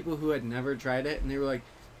from people who had never tried it, and they were like,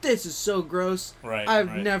 "This is so gross. Right.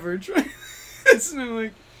 I've never tried this." And I'm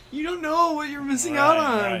like, "You don't know what you're missing out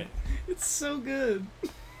on. Right. It's so good."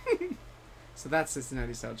 So that's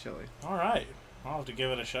Cincinnati style chili. All right. I'll have to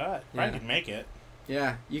give it a shot. Yeah. I can make it.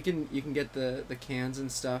 Yeah, you can get the cans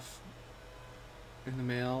and stuff in the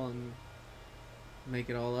mail and make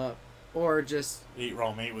it all up, or just eat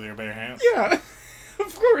raw meat with your bare hands. Yeah,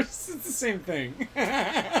 of course, it's the same thing.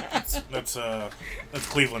 That's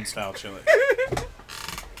Cleveland style chili.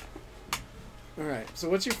 All right. So,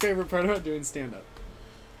 what's your favorite part about doing stand up?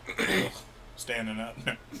 Standing up.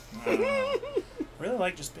 I really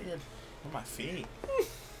like just being on my feet.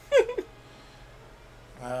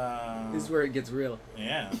 This is where it gets real.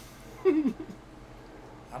 Yeah.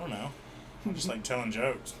 I don't know. I just like telling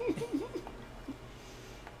jokes.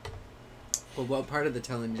 Well, what part of the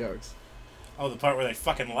telling jokes? Oh, the part where they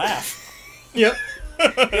fucking laugh. Yep.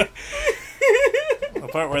 The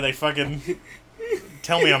part where they fucking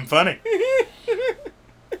tell me I'm funny.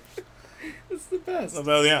 That's the best.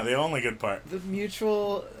 Well, yeah, the only good part. The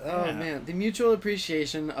mutual, the mutual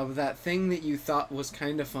appreciation of that thing that you thought was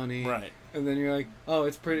kind of funny. Right. And then you're like, oh,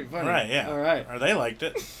 it's pretty funny. Right, yeah. All right. Or they liked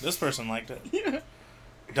it. This person liked it. Yeah.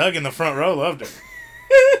 Doug in the front row loved it.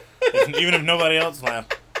 Even if nobody else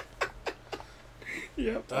laughed.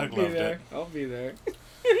 Yep, Doug loved it. I'll be there.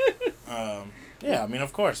 Yeah, I mean,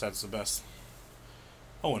 of course, that's the best.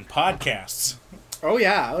 Oh, and podcasts. Oh,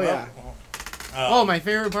 yeah, yeah. My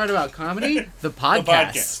favorite part about comedy? The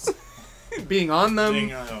podcasts. The podcasts. Being on them,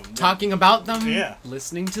 talking about them,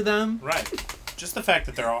 listening to them. Right. Just the fact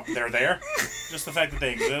that they're there. Just the fact that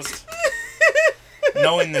they exist.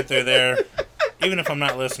 Knowing that they're there. Even if I'm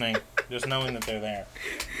not listening, just knowing that they're there.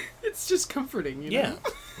 It's just comforting, you know?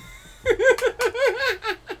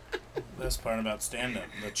 Best part about stand-up,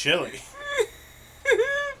 the chili.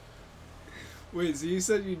 Wait, so you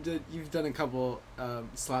said you've done a couple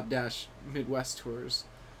Slapdash Midwest tours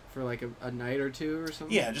for like a night or two or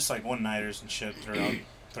something? Yeah, just like one-nighters and shit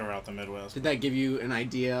throughout the Midwest. Did that give you an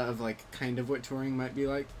idea of like kind of what touring might be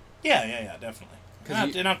like? Yeah, definitely.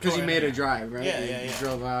 Because you made a drive, right? Yeah. You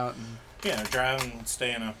drove out. Yeah, drive and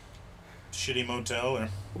stay in a shitty motel or.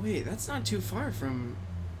 Wait, that's not too far from,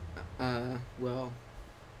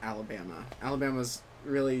 Alabama. Alabama's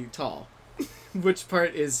really tall. Which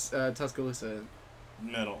part is Tuscaloosa?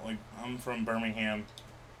 Middle. Like, I'm from Birmingham,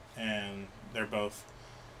 and they're both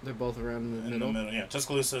around the middle? In the middle, yeah.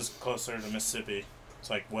 Tuscaloosa's closer to Mississippi. It's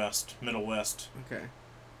like west, middle west. Okay.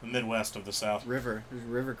 The Midwest of the South. River. There's a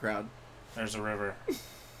river crowd. There's a river.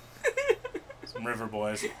 Some river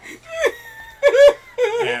boys.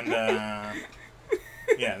 And,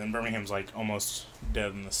 yeah, then Birmingham's, like, almost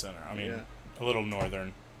dead in the center. I mean, a little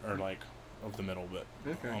northern, or, like, of the middle, but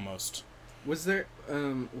almost. Was there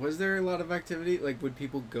a lot of activity? Like, would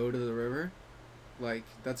people go to the river? Like,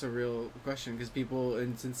 that's a real question, because people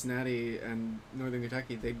in Cincinnati and northern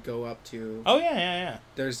Kentucky, they'd go up to... Oh, yeah.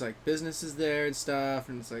 There's, like, businesses there and stuff,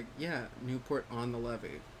 and it's like, yeah, Newport on the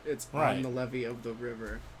levee. It's on the levee of the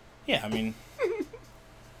river. Yeah, I mean...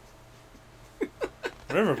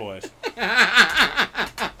 River boys.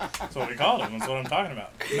 That's what we called them. That's what I'm talking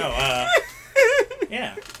about. No,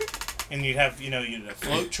 yeah. And you'd have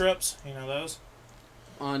float trips, those?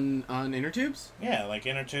 On inner tubes? Yeah, like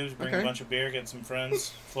inner tubes, bring a bunch of beer, get some friends,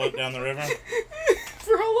 float down the river.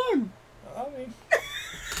 For how long? I mean...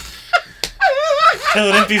 till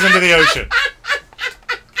it empties into the ocean.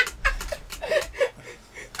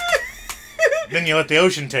 Then you let the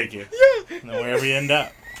ocean take you. Yeah. And then wherever you end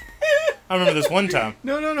up. I remember this one time.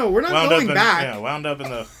 No, we're not going back. Yeah, wound up in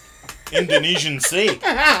the Indonesian Sea.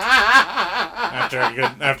 After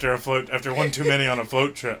one too many on a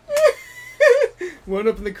float trip. Wound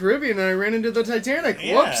up in the Caribbean and I ran into the Titanic.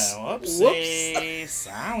 Yeah, Whoops. Whoopsie.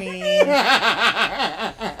 Sorry.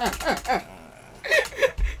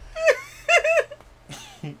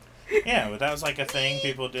 Yeah, but that was like a thing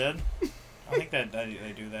people did. I think that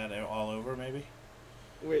they do that all over, maybe.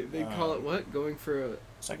 Wait, they call it what? Going for a...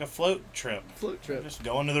 It's like a float trip. Float trip. Just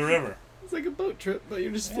going to the river. It's like a boat trip, but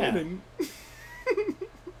you're just floating.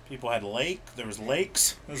 People had there was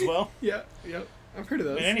lakes as well. Yeah. I've heard of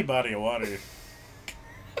those. I mean, any body of water.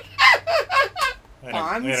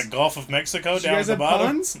 Ponds? We had a Gulf of Mexico down at the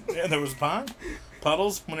bottom. Ponds? Yeah, there was a pond.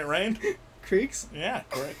 Puddles when it rained. Creeks? Yeah,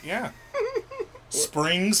 correct. Yeah.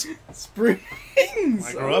 Springs. I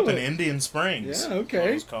grew up in Indian Springs. Yeah, okay. That's what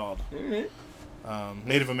it was called. All right.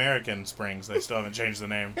 Native American Springs. They still haven't changed the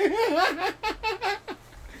name.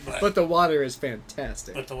 But the water is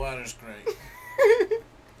fantastic. But the water's great.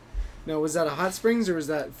 Now, was that a hot springs or was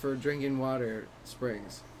that for drinking water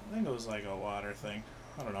springs? I think it was like a water thing.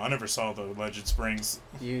 I don't know. I never saw the alleged springs.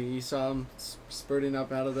 You saw them spurting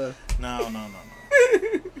up out of the... No.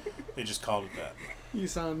 They just called it that. You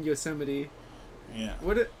saw them Yosemite. Yeah.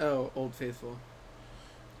 Old Faithful.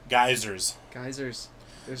 Geysers.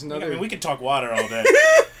 There's another... I mean, we could talk water all day.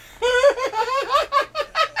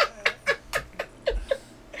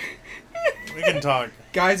 We can talk.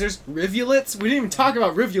 Geysers, rivulets? We didn't even talk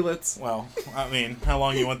about rivulets. Well, I mean, how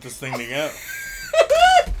long you want this thing to go?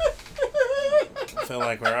 I feel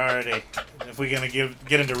like we're already... If we're going to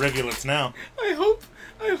get into rivulets now. I hope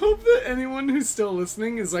that anyone who's still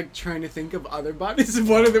listening is, like, trying to think of other bodies of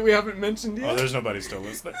water that we haven't mentioned yet. Oh, there's nobody still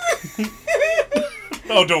listening.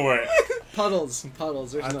 Oh, don't worry. Puddles.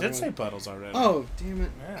 There's I did say puddles already. Oh, damn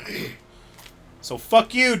it. Yeah. So,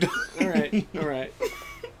 fuck you. All right.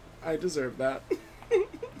 I deserve that.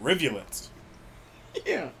 Rivulets.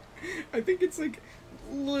 Yeah. I think it's like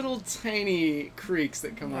little tiny creeks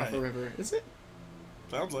that come off a river. Is it?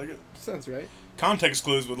 Sounds like it. Sounds right. Context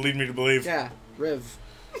clues would lead me to believe. Yeah. Riv.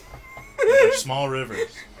 They're small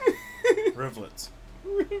rivers. Rivulets.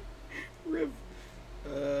 Riv.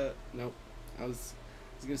 Nope. I was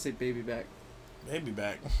gonna say baby back. Baby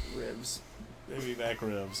back. Ribs. Baby back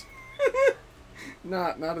ribs.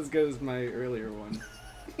 Not as good as my earlier one.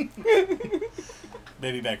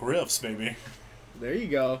 Baby back riffs, baby. There you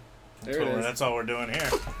go. That's all we're doing here.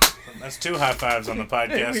 That's 2 high fives on the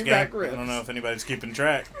podcast, gang. I don't know if anybody's keeping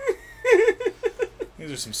track.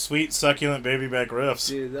 These are some sweet, succulent baby back riffs.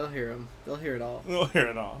 Dude, they'll hear them. They'll hear it all. They'll hear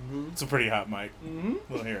it all. Mm-hmm. It's a pretty hot mic. Mm-hmm.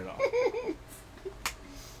 They'll hear it all.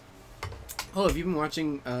 Oh, have you been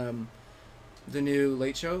watching the new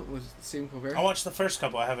Late Show with Stephen Colbert? I watched the first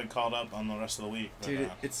couple. I haven't caught up on the rest of the week. But,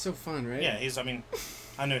 dude, it's so fun, right? Yeah,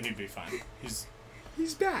 I knew he'd be fine. He's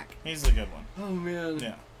back. He's the good one. Oh, man.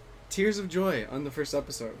 Yeah. Tears of joy on the first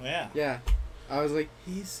episode. Yeah. Yeah. I was like,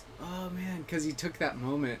 oh, man, because he took that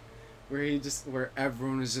moment where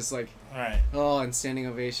everyone was just like, right. Oh, and standing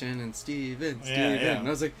ovation and Steven. Yeah. And I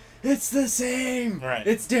was like, it's the same. Right.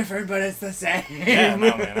 It's different, but it's the same. Yeah,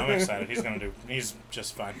 no, man, I'm excited. He's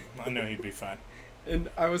just fine. I knew he'd be fine. And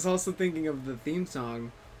I was also thinking of the theme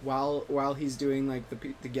song while he's doing like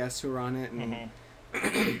the guests who are on it and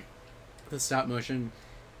the stop motion.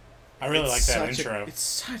 I really like that intro. It's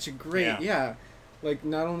such a great, yeah. Like,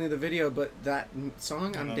 not only the video, but that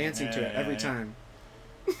song, I'm dancing to it every time.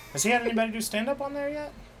 Has he had anybody do stand-up on there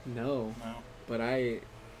yet? No. No. But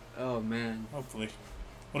oh, man. Hopefully.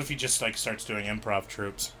 What if he just, like, starts doing improv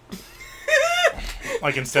troops?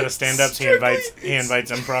 Like, instead of stand-ups, he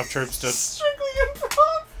invites improv troops to... Strictly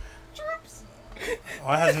improv troops?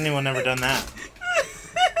 Why hasn't anyone ever done that?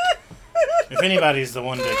 If anybody's the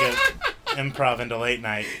one to get improv into late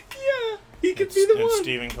night... Yeah, he could be the one. It's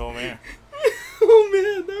Stephen Colbert. Oh,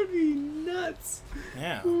 man, that would be nuts.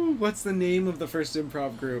 Yeah. Ooh, what's the name of the first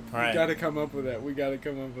improv group? Right. We gotta come up with it.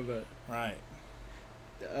 Right.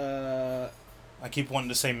 Uh... I keep wanting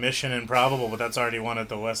to say Mission Improbable, but that's already one at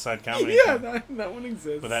the West Side Comedy Yeah, Club. that one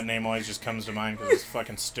exists. But that name always just comes to mind because it's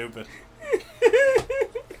fucking stupid.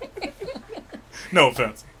 No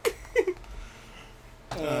offense.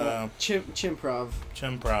 Chimprov.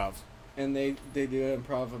 Chimprov. And they do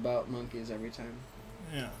improv about monkeys every time.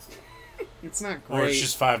 Yeah. It's not great. Or it's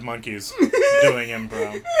just 5 monkeys doing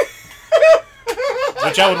improv.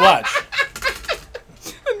 Which I would watch.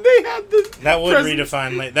 And they had the That would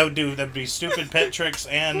redefine. Like, that'd be stupid pet tricks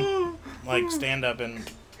and like stand up in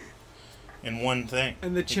one thing.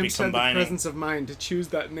 And the chimps had the presence of mind to choose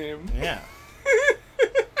that name. Yeah.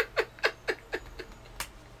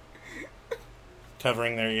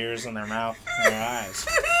 Covering their ears and their mouth and their eyes.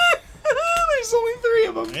 There's only 3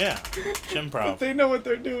 of them. Yeah. Chimprov. They know what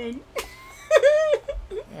they're doing.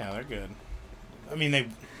 Yeah, they're good. I mean, they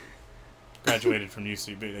graduated from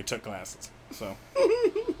UCB. They took classes, so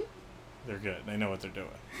they're good. They know what they're doing.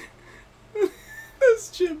 Those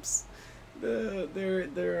chimps,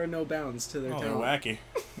 there are no bounds to their talent. They're wacky.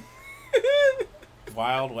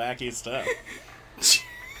 Wild, wacky stuff.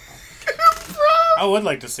 I would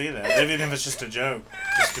like to see that, even if it's just a joke,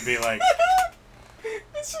 just to be like.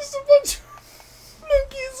 It's just a bunch of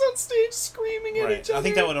monkeys on stage screaming at each other. I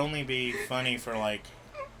think that would only be funny for like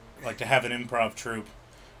to have an improv troupe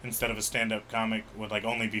instead of a stand-up comic would like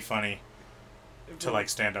only be funny to like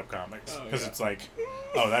stand-up comics because it's like,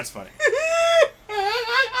 oh, that's funny.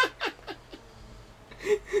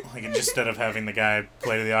 Like instead of having the guy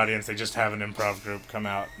play to the audience, they just have an improv group come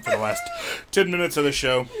out for the last 10 minutes of the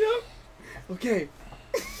show. Yep. Okay.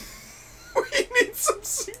 We need some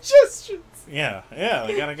suggestions. Yeah,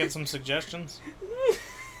 they gotta get some suggestions.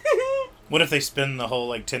 What if they spend the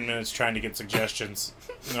whole, 10 minutes trying to get suggestions?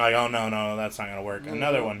 And they're like, oh, no, that's not gonna work.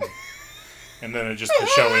 Another one. And then the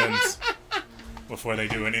show ends before they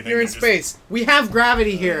do anything. You're in space. We have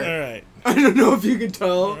gravity here. Alright. I don't know if you can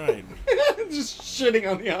tell. Alright. Just shitting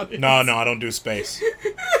on the audience. No, I don't do space.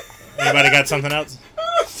 Anybody got something else?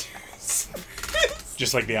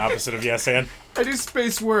 Just like the opposite of yes and? I do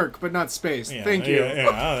space work, but not space. Yeah, Thank you. Yeah.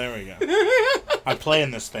 Oh, there we go. I play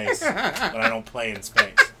in this space, but I don't play in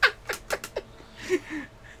space.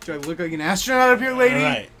 Do I look like an astronaut up here, lady?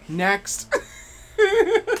 Right. Next.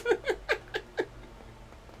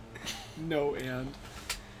 No and.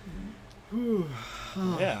 Whew.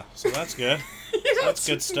 Oh. Yeah, so that's good. That's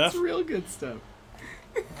good stuff. That's real good stuff.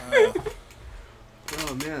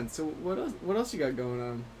 Oh man, so what else you got going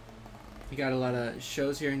on? You got a lot of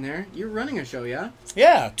shows here and there. You're running a show, yeah?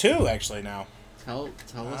 Yeah, 2 actually now. Tell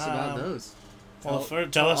us about those.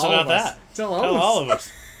 Tell us about that. Tell all of us.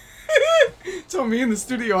 Tell me and the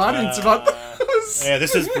studio audience about those. Yeah,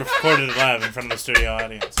 this is recorded live in front of the studio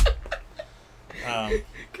audience.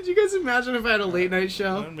 Could you guys imagine if I had a late night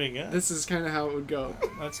show? That'd be good. This is kind of how it would go.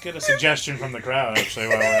 Let's get a suggestion from the crowd, actually.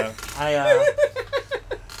 While we're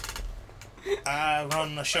I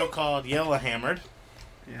run a show called Yellahammered.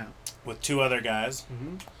 Yeah. With 2 other guys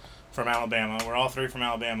from Alabama. We're all 3 from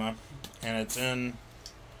Alabama, and it's in.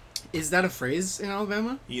 Is that a phrase in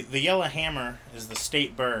Alabama? The yellowhammer is the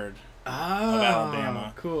state bird of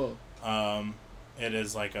Alabama. Cool. It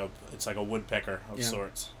is it's like a woodpecker of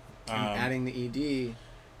sorts. And adding the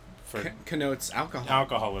ed connotes alcohol.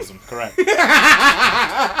 Alcoholism, correct.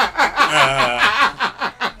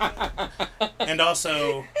 And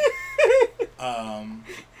also,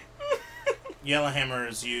 Yellahammer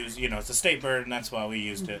is used, it's a state bird, and that's why we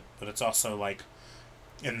used it. But it's also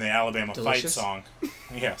in the Alabama Delicious? fight song.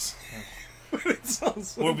 Yes. It sounds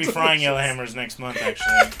so We'll be delicious. frying Yellahammers next month,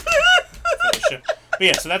 actually. For the show. But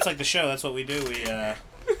yeah, so that's the show. That's what we do.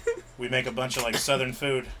 We make a bunch of southern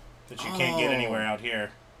food that you can't get anywhere out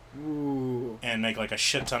here. Ooh. And make a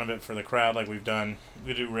shit ton of it for the crowd. We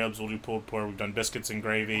do ribs, we'll do pulled pork, we've done biscuits and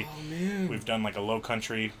gravy. Oh man. We've done a low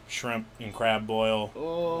country shrimp and crab boil.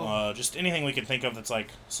 Oh. Just anything we can think of that's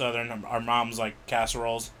southern. Our mom's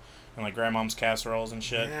casseroles and grandmom's casseroles and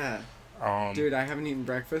shit. Yeah. Dude, I haven't eaten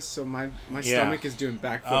breakfast, so my stomach is doing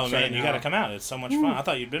backflips right now. Oh man, right you now. gotta come out. It's so much fun. I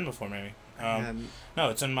thought you'd been before, maybe. No,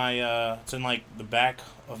 it's in my. It's in like the back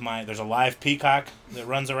of my. There's a live peacock that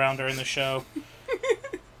runs around during the show.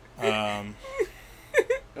 Oh,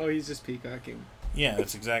 he's just peacocking. Yeah,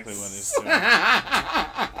 that's exactly what he's doing.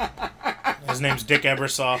 His name's Dick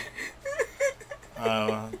Ebersaw.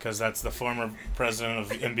 Because that's the former president of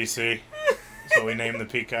NBC. So we named the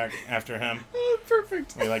peacock after him. Oh,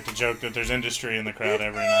 perfect. We like to joke that there's industry in the crowd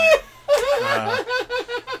every night.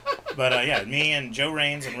 But yeah, me and Joe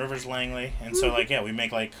Raines and Rivers Langley. And so, like, yeah, we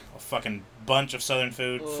make, like, a fucking bunch of Southern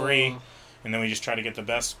food free. And then we just try to get the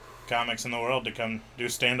best comics in the world to come do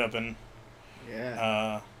stand-up. And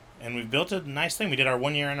we've built a nice thing. We did our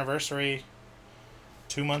 1-year anniversary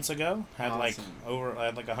 2 months ago. Had, awesome.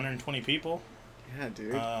 Had like 120 people. Yeah,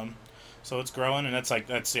 dude. So it's growing, and that's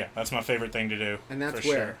my favorite thing to do. And that's for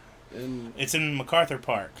where? Sure. It's in MacArthur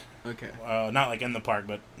Park. Okay. Not like in the park,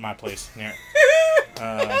 but my place near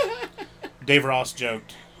it. Dave Ross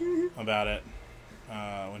joked about it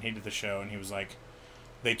when he did the show, and he was like,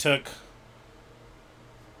 they took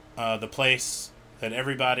the place that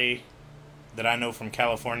everybody that I know from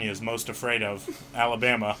California is most afraid of,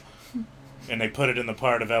 Alabama, and they put it in the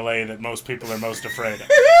part of LA that most people are most afraid of.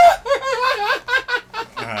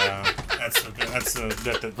 That's the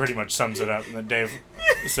bit that pretty much sums it up that Dave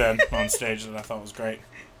said on stage that I thought was great.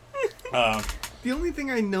 The only thing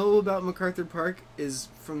I know about MacArthur Park is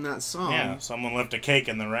from that song. Yeah, someone left a cake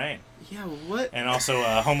in the rain. Yeah, what? And also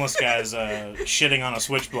homeless guys shitting on a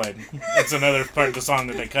switchblade. That's another part of the song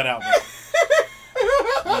that they cut out.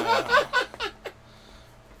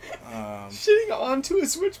 Shitting onto a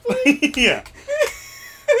switchblade? Yeah.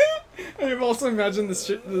 I've also imagined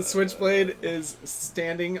the switchblade is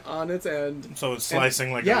standing on its end. So it's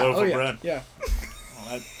slicing like a loaf of bread. Yeah.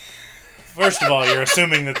 Well, first of all, you're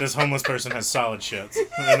assuming that this homeless person has solid shits.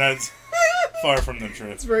 And that's far from the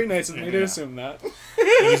truth. It's very nice of me to assume that.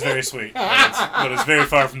 It is very sweet. But it's very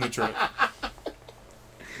far from the truth.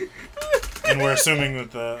 And we're assuming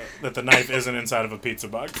that the knife isn't inside of a pizza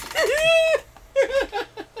box.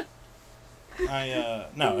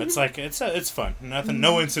 No, it's like it's fun.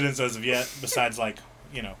 No incidents as of yet, besides like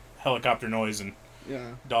helicopter noise and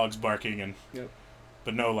dogs barking and. Yep.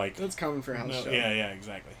 But no like. That's common for a house show. Yeah,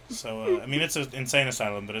 exactly. So I mean, it's an insane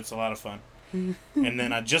asylum, but it's a lot of fun. And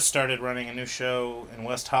then I just started running a new show in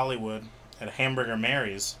West Hollywood at Hamburger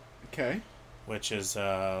Mary's. Okay. Which is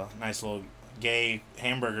a nice little gay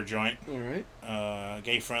hamburger joint. All right.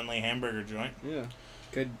 Gay friendly hamburger joint. Yeah.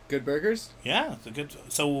 Good burgers? Yeah, it's a good.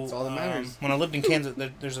 So that's all that matters. When I lived in Kansas,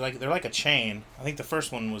 they're like a chain. I think the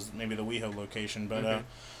first one was maybe the WeHo location, but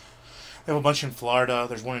they have a bunch in Florida.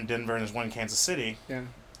 There's one in Denver and there's one in Kansas City. Yeah.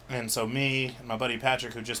 And so me and my buddy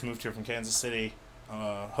Patrick, who just moved here from Kansas City,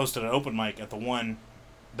 hosted an open mic at the one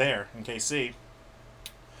there in KC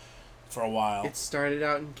for a while. It started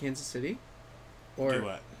out in Kansas City, or do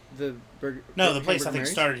what? The burger? No, the place I think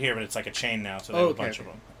Mary's? started here, but it's like a chain now, so they have a bunch of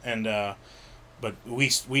them. And but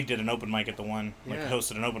we did an open mic at the one,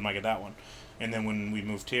 hosted an open mic at that one. And then when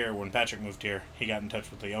Patrick moved here, he got in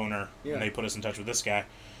touch with the owner, and they put us in touch with this guy.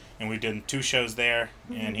 And we did 2 shows there,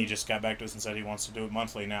 and he just got back to us and said he wants to do it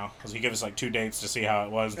monthly now. Because he gave us like 2 dates to see how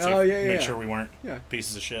it was, and make sure we weren't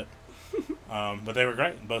pieces of shit. But they were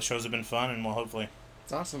great. Both shows have been fun, and we'll hopefully...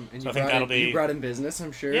 It's awesome. And so you brought in business,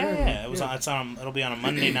 I'm sure. Yeah. It'll be on a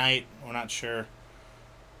Monday night. We're not sure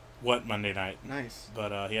what Monday night. Nice.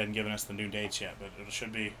 But he hadn't given us the new dates yet. But it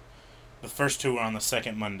should be... The first 2 are on the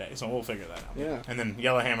second Monday, so we'll figure that out. Yeah. And then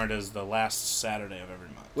Yellahammered is the last Saturday of every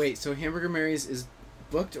month. Wait, so Hamburger Mary's is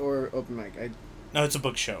booked or open mic? No, it's a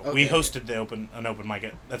book show. Okay. We hosted an open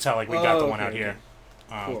mic. That's how we got the one out here.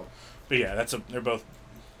 Cool. But yeah, they're both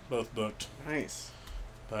booked. Nice.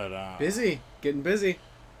 But busy, getting busy.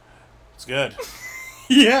 It's good.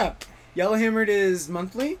 Yeah. Yellahammered is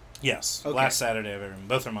monthly? Yes. Okay. Last Saturday of every month.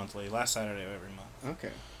 Both are monthly. Last Saturday of every month.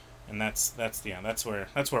 Okay. And that's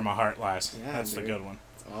where my heart lies. Yeah, that's the good one.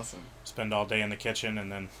 It's awesome. Spend all day in the kitchen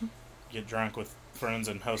and then get drunk with friends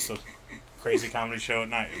and host a crazy comedy show at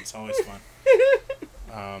night. It's always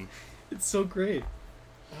fun. It's so great.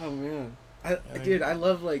 Oh man, I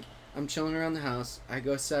love I'm chilling around the house. I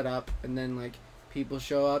go set up, and then people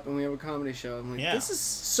show up, and we have a comedy show. I'm like, this is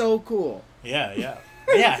so cool. Yeah.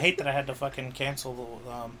 I hate that I had to fucking cancel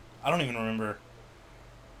the. I don't even remember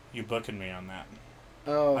you booking me on that.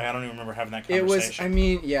 Oh, I don't even remember having that conversation.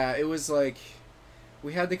 It was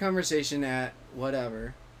we had the conversation at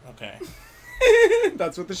whatever. Okay.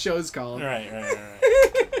 That's what the show's called. Right.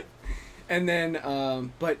 And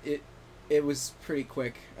then, but it was pretty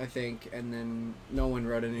quick, I think, and then no one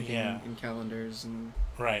wrote anything in calendars and.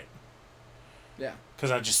 Right. Yeah. Because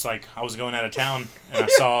I just I was going out of town and I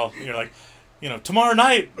saw you're tomorrow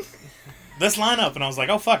night. this lineup, and I was like,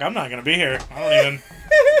 oh fuck, I'm not gonna be here. I don't even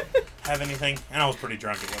have anything, and I was pretty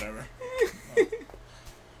drunk or whatever,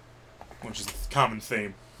 which is a common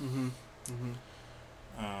theme.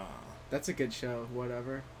 That's a good show.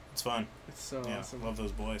 Whatever. It's fun. It's so awesome. Love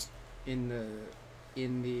those boys. In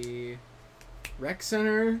the rec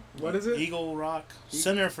center. What is it? Eagle Rock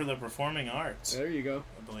Center for the Performing Arts. There you go.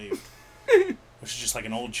 I believe. Which is just like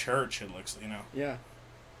an old church. It looks, Yeah.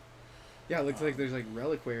 Yeah, it looks like there's like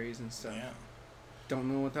reliquaries and stuff. Yeah.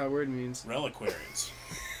 Don't know what that word means. Reliquaries.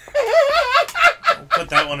 We'll put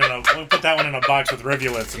that one in a box with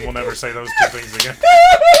rivulets, and we'll never say those two things again.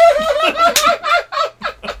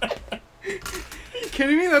 Are you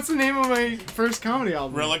kidding me? That's the name of my first comedy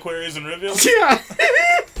album. Reliquaries and rivulets? Yeah.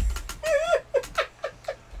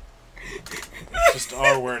 Just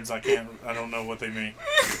our words. I don't know what they mean.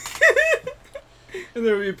 And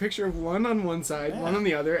there would be a picture of one on one side, one on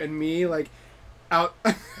the other, and me like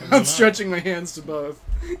outstretching my hands to both.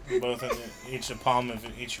 Both in each palm of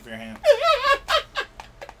each of your hands.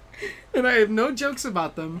 And I have no jokes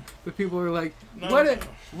about them, but people are like,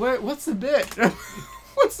 what's the bit?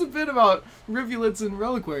 What's the bit about rivulets and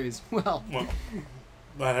reliquaries? Well,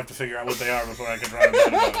 I'd have to figure out what they are before I could write a bit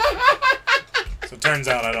about it. So it turns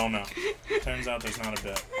out I don't know. Turns out there's not a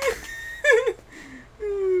bit.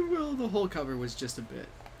 Well, the whole cover was just a bit.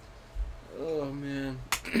 Oh, man.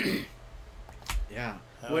 Yeah.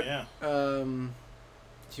 Hell yeah. Do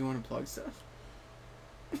you want to plug stuff?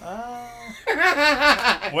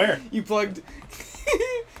 Where? You plugged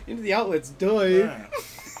into the outlets, duh. Yeah.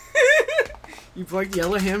 You plugged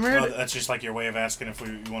Yellahammered? Well, that's just like your way of asking if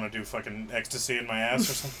you want to do fucking ecstasy in my ass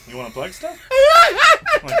or something. You want to plug stuff?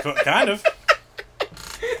 Like, kind of.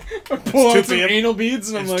 Pull out some anal beads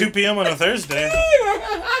and I'm like... It's 2 p.m. on a Thursday.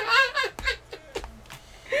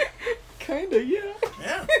 Kinda, yeah.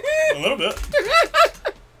 Yeah, a little bit.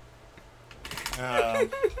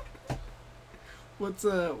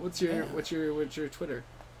 What's your Twitter?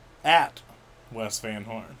 At Wes Van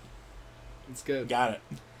Horn. It's good. Got it.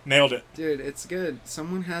 Nailed it. Dude, it's good.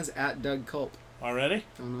 Someone has at Doug Culp. Already?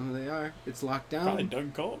 Don't know who they are. It's locked down. Probably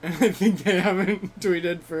Doug Culp. I think they haven't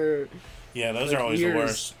tweeted for... Yeah, those are always years. the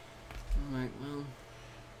worst. I'm like, well...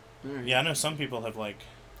 Alright. Yeah, I know some people have, like...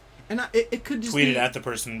 And it could just tweeted at the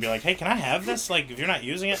person and be like, hey, can I have this? Like, if you're not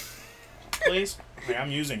using it, please? Like, I'm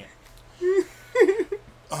using it.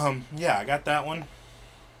 Yeah, I got that one.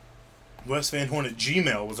 Wes Van Horn at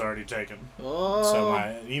Gmail was already taken. Oh. So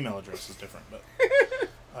my email address is different, but...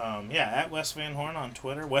 yeah, at Wes Van Horn on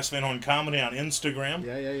Twitter. Wes Van Horn Comedy on Instagram.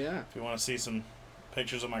 Yeah. If you want to see some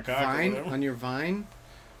pictures of my cock Vine? or whatever. On your Vine?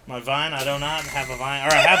 My Vine, I do not have a Vine.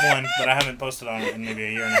 Or I have one, but I haven't posted on it in maybe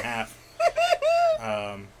a year and a half.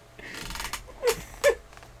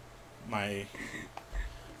 My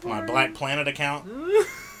Black Planet account.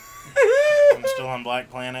 I'm still on Black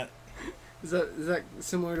Planet. Is that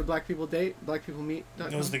similar to Black People Date?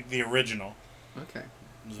 BlackPeopleMeet.com? It was the original. Okay.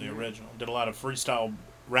 It was the original. Did a lot of freestyle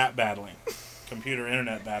rap battling, computer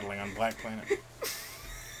internet battling on Black Planet.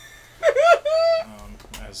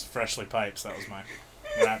 As Freshly Pipes, that was my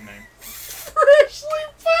rap name. Freshly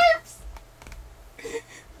Pipes!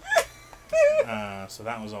 So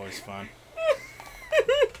that was always fun.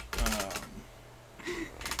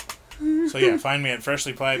 So yeah, find me at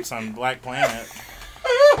Freshly Pipes on Black Planet.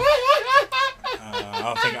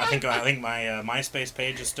 I think my MySpace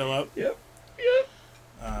page is still up. Yep.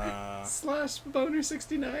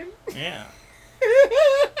 /Boner69. Yeah.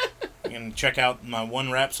 You can check out my one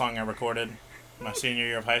rap song I recorded my senior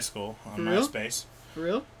year of high school on MySpace. For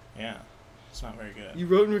real? Yeah. It's not very good. You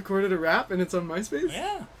wrote and recorded a rap and it's on MySpace?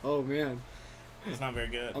 Yeah. Oh man. It's not very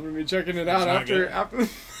good. I'm gonna be checking it out after.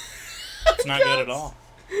 It's not good at all.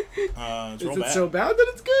 It's real bad. Is it so bad that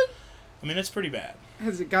it's good? I mean, it's pretty bad.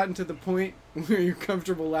 Has it gotten to the point where you're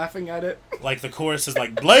comfortable laughing at it? Like the chorus is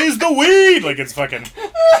like, blaze the weed! Like it's fucking... It's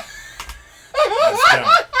dumb.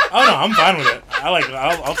 Oh no, I'm fine with it.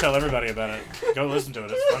 I'll tell everybody about it. Go listen to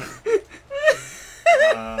it, it's funny.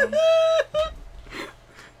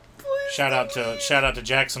 Shout out to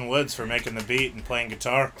Jackson Woods for making the beat and playing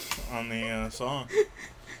guitar on the song.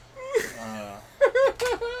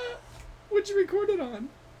 What'd you record it on?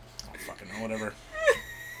 I don't fucking know,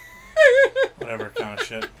 whatever kind of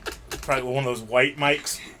shit. Probably one of those white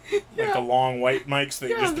mics, like the long white mics that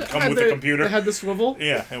just come with the computer. That had the swivel.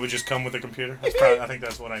 Yeah, it would just come with the computer. I think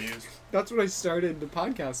that's what I used. That's what I started the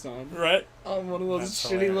podcast on. Right. On one of those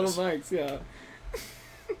shitty little mics, yeah.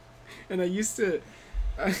 And I used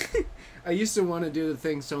to want to do the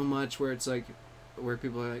thing so much where it's like, where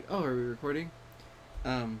people are like, "Oh, are we recording?"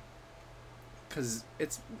 Because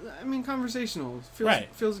it's, conversational.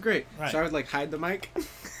 Feels great. Right. So I would hide the mic.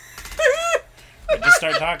 Like, just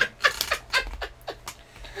start talking.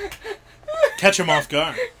 Catch him off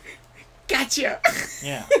guard. Gotcha.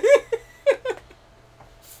 Yeah.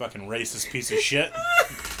 Fucking racist piece of shit.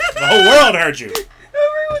 The whole world heard you.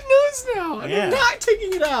 Everyone knows now. And Yeah. they're not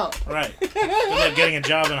taking it out. Right. Good luck getting a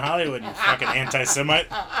job in Hollywood, you fucking anti-Semite.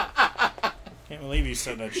 Can't believe you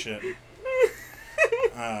said that shit.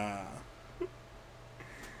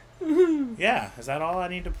 Yeah, is that all I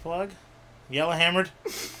need to plug? Yellahammered.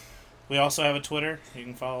 We also have a Twitter. You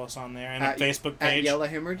can follow us on there. And a Facebook page. At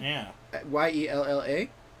Yellahammered? Yeah. Yella?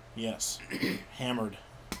 Yes. Hammered.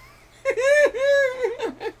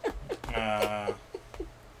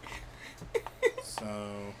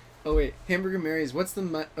 So... Oh wait, Hamburger Mary's. What's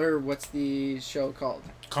the show called?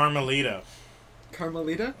 Carmelita.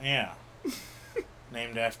 Carmelita? Yeah.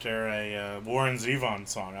 Named after a Warren Zevon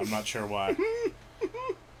song. I'm not sure why.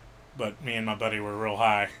 But me and my buddy were real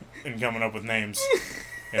high in coming up with names.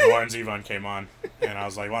 And Warren Zevon came on. And I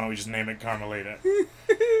was like, why don't we just name it Carmelita?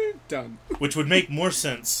 Done. Which would make more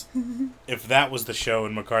sense if that was the show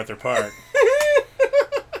in MacArthur Park.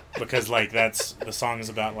 Because, like, that's... The song is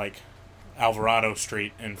about, like, Alvarado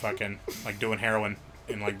Street and fucking, like, doing heroin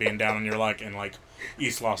and, like, being down on your luck in, like,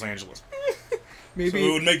 East Los Angeles. Maybe... So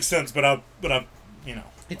it would make sense, but I, you know...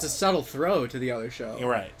 It's a subtle throw to the other show. You're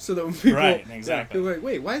right. So that when people... Right, exactly. People are like,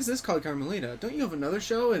 wait, why is this called Carmelita? Don't you have another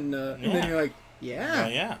show? And then you're like,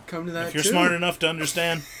 yeah. Come to that If you're too. smart enough to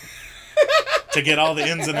understand, to get all the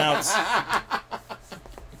ins and outs,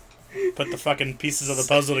 put the fucking pieces of the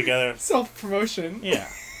puzzle together. Self-promotion. Yeah.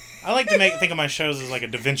 I like to think of my shows as like a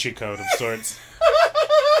Da Vinci Code of sorts.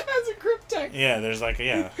 That's a cryptech. Yeah, there's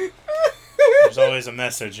there's always a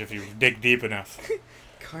message if you dig deep enough.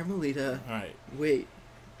 Carmelita. Right. Wait.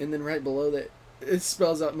 And then right below that, it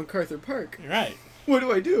spells out MacArthur Park. Right. What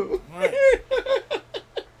do I do? Right.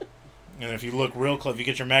 And if you look real close, if you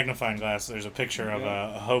get your magnifying glass, there's a picture of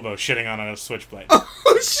a hobo shitting on a switchblade.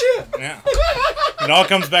 Oh, shit! Yeah. It all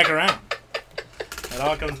comes back around. It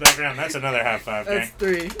all comes back around. That's another high five, gang.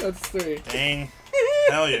 That's three. Dang.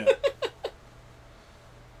 Hell yeah.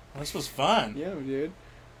 This was fun. Yeah, dude.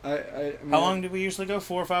 I mean, How long did we usually go?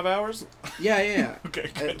 4 or 5 hours? Yeah. Okay,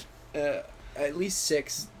 good. At least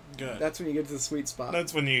 6. Good. That's when you get to the sweet spot.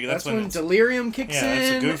 That's when when delirium kicks in.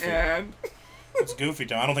 That's goofy. And It's goofy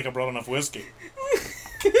time. I don't think I brought enough whiskey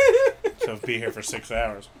to be here for 6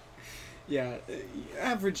 hours. Yeah,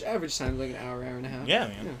 average time's like an hour and a half. Yeah,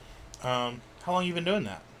 man. Yeah. How long you been doing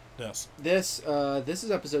that? This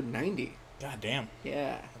is episode 90. God damn.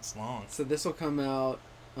 Yeah. That's long. So this will come out.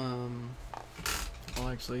 I'll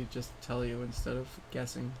actually just tell you instead of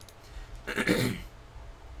guessing.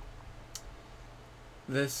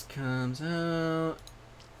 This comes out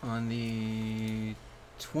on the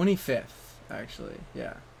 25th, actually.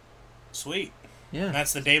 Yeah. Sweet. Yeah. And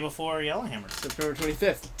that's the day before Yellahammered. September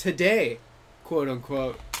 25th. Today, quote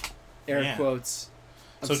unquote, air Yeah. quotes.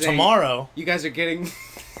 So tomorrow. You guys are getting.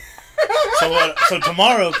 So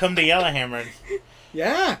tomorrow, come to Yellahammered.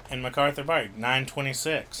 Yeah. In MacArthur Park,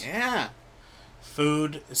 9:26. Yeah.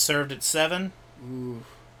 Food is served at 7. Ooh.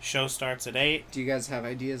 Show starts at 8. Do you guys have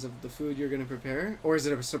ideas of the food you're going to prepare? Or is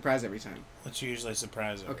it a surprise every time? It's usually a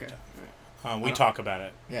surprise every time. Right. We talk about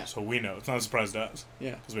it. Yeah. So we know. It's not a surprise to us.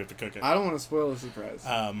 Yeah. Because we have to cook it. I don't want to spoil the surprise.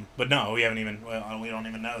 But no, we haven't even... Well, we don't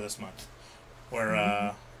even know this month.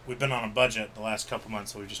 We've been on a budget the last couple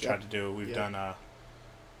months, so we've just tried to do...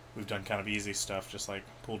 We've done kind of easy stuff, just like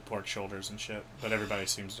pulled pork shoulders and shit. But everybody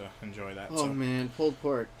seems to enjoy that. Oh, man. Pulled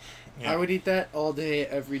pork. Yeah. I would eat that all day,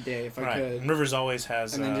 every day, if I could. And Rivers always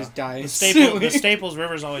has... And then just die the staples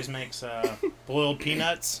Rivers always makes boiled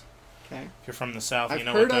peanuts. Okay. If you're from the South, you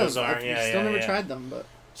know what those are. I've still never tried them, but...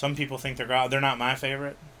 Some people think they're not my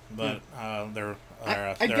favorite, but they're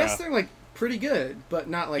I guess they're, like, pretty good, but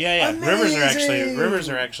not, like, amazing. Rivers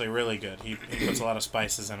are actually really good. He puts a lot of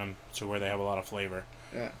spices in them to where they have a lot of flavor.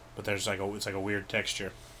 Yeah. But there's it's like a weird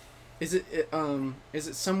texture. Is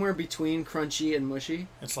it somewhere between crunchy and mushy?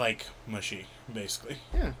 It's like mushy, basically.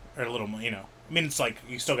 Yeah. Or a little, I mean, it's like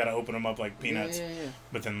you still got to open them up like peanuts. Yeah.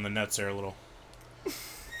 But then the nuts are a little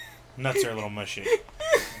mushy.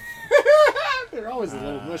 They're always a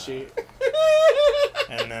little mushy.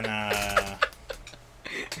 And then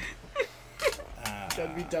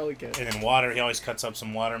gotta be delicate. And then water. He always cuts up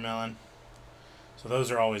some watermelon. So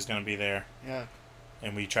those are always going to be there. Yeah.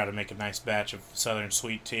 And we try to make a nice batch of Southern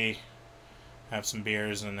sweet tea, have some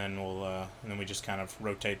beers, and then we just kind of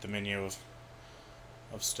rotate the menu of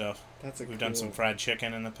stuff. We've done some fried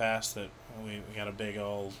chicken in the past that we got a big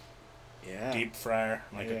old deep fryer,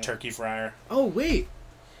 like a turkey fryer. Oh wait,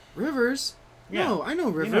 Rivers. Yeah. No, I know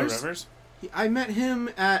Rivers. You know Rivers. I met him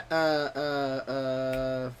at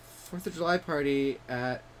 4th of July party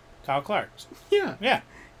at... Kyle Clark's. Yeah. Yeah.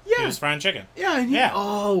 Yeah. He was frying chicken. Yeah. And Yeah.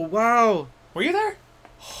 Oh, wow. Were you there?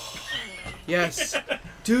 Yes.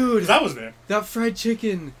 Dude. Because I was there. That fried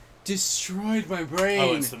chicken destroyed my brain.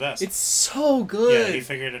 Oh, it's the best. It's so good. Yeah, he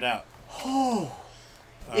figured it out. Oh.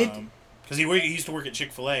 Because he used to work at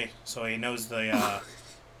Chick-fil-A, so he knows the,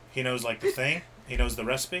 he knows, like, the thing. He knows the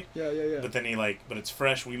recipe. Yeah. But then but it's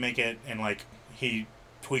fresh. We make it, and, like, he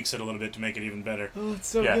tweaks it a little bit to make it even better. Oh, it's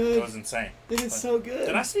so good. good. Yeah, it was insane. It is so good.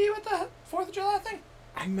 Did I see you at the 4th of July thing?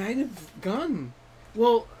 I might have gone.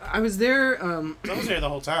 Well, I was there. I was there the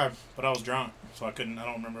whole time, but I was drunk, so I don't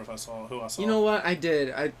remember if I saw who I saw. You know what? I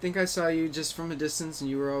did. I think I saw you just from a distance, and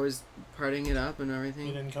you were always partying it up and everything.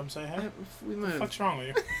 You didn't come say hey? We might have. What the fuck's wrong with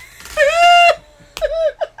you?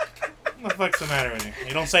 What the fuck's the matter with you?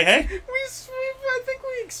 You don't say hey? I think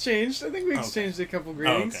we exchanged. A couple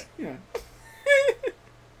greetings. okay. Yeah. What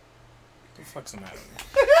the fuck's the matter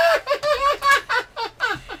with you?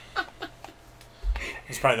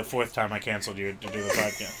 It's probably the 4th time I canceled you to do the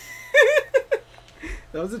podcast.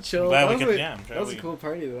 That was a chill. Glad That we was could, that was a cool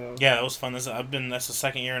party though. Yeah, that was fun. That's the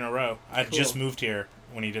 2nd year in a row. I Cool. just moved here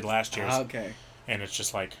when he did last year's. Okay. And it's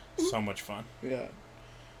just like so much fun. Yeah.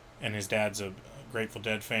 And his dad's a Grateful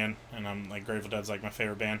Dead fan, and I'm like, Grateful Dead's like my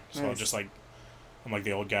favorite band. So Nice. I'm like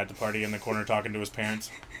the old guy at the party in the corner talking to his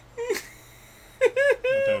parents.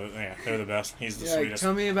 They're the best. He's the sweetest.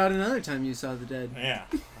 Tell me about another time you saw the Dead. Yeah,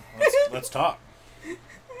 let's talk.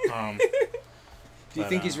 Do you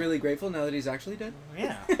think he's really grateful now that he's actually dead?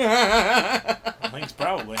 Yeah. I think it's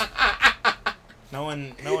probably.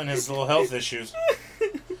 Knowing his little health issues.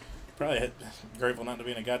 Probably grateful not to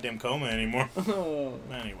be in a goddamn coma anymore. Oh.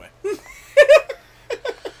 Anyway.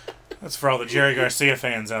 That's for all the Jerry Garcia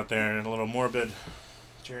fans out there, and a little morbid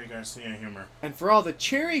Jerry Garcia humor. And for all the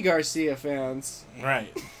Cherry Garcia fans.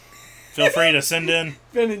 Right. Feel free to send in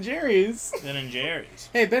Ben and Jerry's. Ben and Jerry's.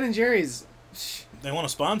 Hey, Ben and Jerry's. They want to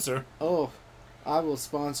sponsor. Oh, I will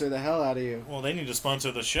sponsor the hell out of you. Well, they need to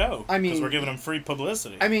sponsor the show. I mean, because we're giving them free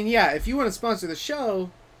publicity. I mean, yeah, if you want to sponsor the show,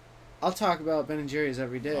 I'll talk about Ben and Jerry's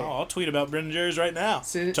every day. Oh, I'll tweet about Ben and Jerry's right now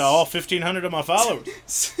Cin- to all 1,500 of my followers.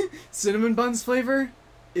 Cinnamon buns flavor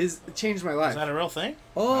changed my life. Is that a real thing?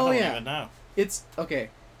 Oh, I don't yeah. even know. It's okay.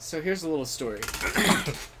 So here's a little story.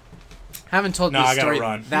 Haven't told No, this I gotta story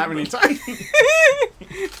run. that many times.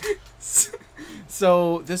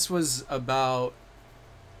 So this was about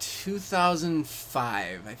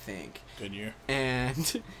 2005, I think. Good year.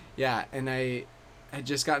 And yeah, and I had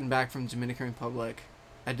just gotten back from Dominican Republic.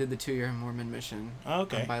 I did the 2-year Mormon mission. Oh,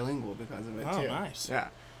 okay. I'm bilingual because of it Oh, too. nice. Yeah.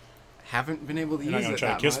 Haven't been able to You're use not gonna it try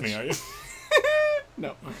that to kiss much. me, are you?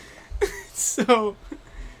 No. So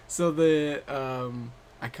the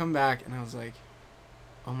I come back and I was like,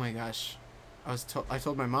 oh my gosh, I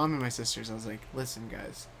told my mom and my sisters, I was like, listen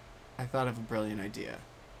guys, I thought of a brilliant idea,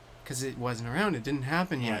 because it wasn't around, it didn't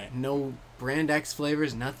happen yet. Right. No brand X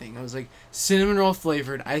flavors, nothing. I was like, cinnamon roll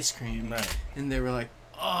flavored ice cream, Right. and they were like,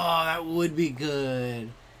 oh, that would be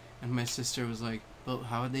good. And my sister was like, but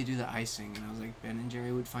how would they do the icing? And I was like, Ben and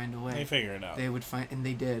Jerry would find a way. They figure it out. They would find, and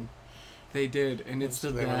they did. They did, and it's the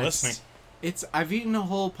They best. were listening. I've eaten a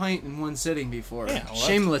whole pint in one sitting before, Yeah, well,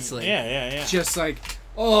 shamelessly. Yeah. Just like,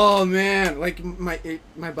 oh man, like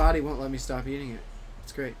my body won't let me stop eating it.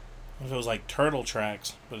 It's great. What if it was like turtle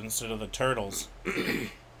tracks, but instead of the turtles,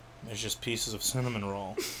 there's just pieces of cinnamon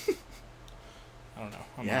roll? I don't know.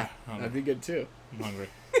 I'm hungry. That'd be good too. I'm hungry.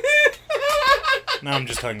 No, I'm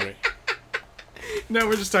just hungry. No,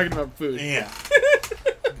 we're just talking about food. Yeah.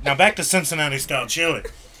 Now back to Cincinnati style chili.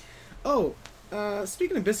 Oh,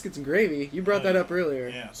 speaking of biscuits and gravy, you brought that up earlier.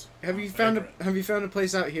 Yes. Have you found a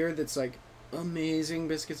place out here that's like amazing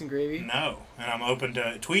biscuits and gravy? No, and I'm open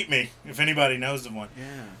to tweet me if anybody knows of one.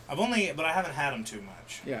 Yeah. But I haven't had them too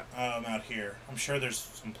much. Yeah. Out here, I'm sure there's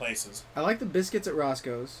some places. I like the biscuits at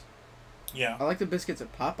Roscoe's. Yeah. I like the biscuits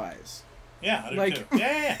at Popeyes. Yeah, I do Like- too.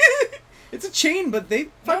 Yeah. It's a chain, but they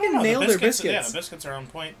fucking nail their biscuits. Yeah, the biscuits are on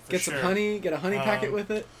point for Get sure. some honey, get a honey packet with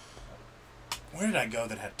it. Where did I go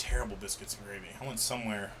that had terrible biscuits and gravy? I went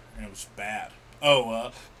somewhere and it was bad.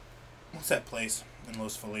 Oh, what's that place in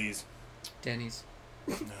Los Feliz? Denny's.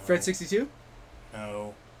 No. Fred 62?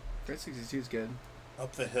 No. Fred 62 is good.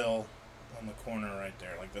 Up the hill on the corner right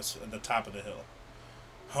there, like this, at the top of the hill.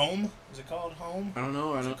 Home? Is it called Home? I don't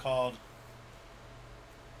know. Is it called?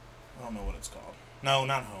 I don't know what it's called. No,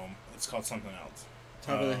 not Home. It's called something else.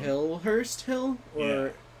 Top of the hill? Hurst Hill? Or Yeah.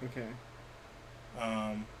 Okay.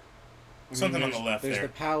 Something on the left there's there.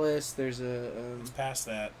 the Palace, there's a It's past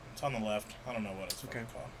that. It's on the left. I don't know what it's fucking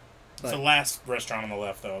called. It's But- the last restaurant on the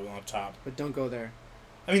left, though, on top. but don't go there.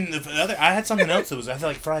 I mean, I had something else that was, I feel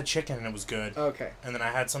like fried chicken and it was good. Okay. And then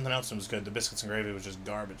I had something else that was good. The biscuits and gravy was just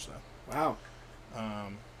garbage, though. Wow.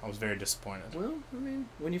 I was very disappointed. Well, I mean,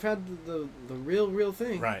 when you've had the real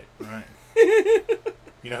thing. Right.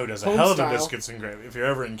 You know who does a Home hell of style. a biscuits and gravy? If you're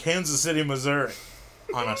ever in Kansas City, Missouri,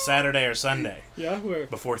 on a Saturday or Sunday, Yeah, where?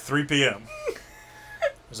 before 3 p.m.,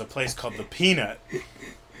 there's a place called The Peanut.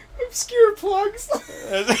 Obscure plugs.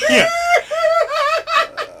 Yeah.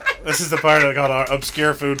 This is the part called our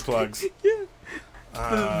obscure food plugs.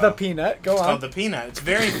 Yeah. The Peanut. Go It's on. called The Peanut. It's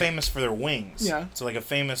very famous for their wings. Yeah. So like a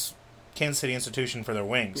famous Kansas City institution for their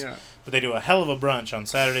wings. Yeah. But they do a hell of a brunch on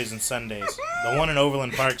Saturdays and Sundays. The one in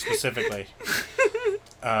Overland Park specifically.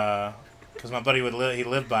 Because my buddy he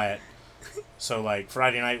lived by it. So like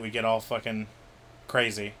Friday night we get all fucking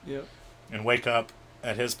crazy. Yep. And wake up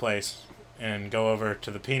at his place and go over to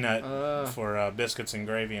The Peanut for biscuits and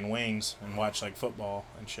gravy and wings and watch like football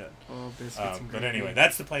and shit. Oh, biscuits and But gravy. anyway,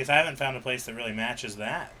 that's the place. I haven't found a place that really matches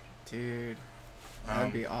that. Dude,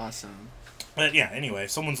 that'd be awesome. But yeah, anyway,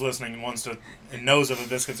 if someone's listening and wants to and knows of a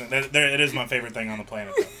biscuits, it is my favorite thing on the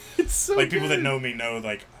planet. Though. It's so like people good. that know me know,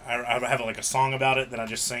 like I have like a song about it that I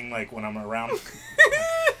just sing like when I'm around.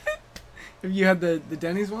 Have you had the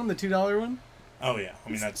Denny's one, the $2 one? Oh yeah, I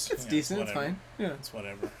mean that's It's yeah, decent. It's whatever. fine. Yeah. It's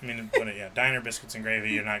whatever. I mean, but yeah, diner biscuits and gravy.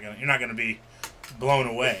 You're not gonna be blown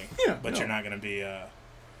away. Yeah, But no. you're not gonna be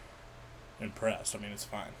impressed. I mean, it's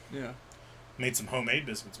fine. Yeah. Made some homemade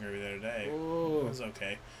biscuits and gravy the other day. Oh. It was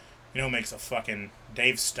okay. You know who makes a fucking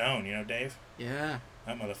Dave Stone? You know Dave? Yeah.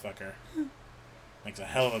 That motherfucker makes a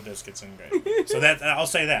hell of a biscuits and gravy. So that I'll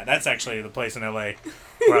say that. That's actually the place in LA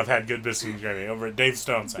where I've had good biscuits and gravy, over at Dave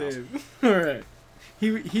Stone's house. Dave. All right. He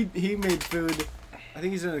made food. I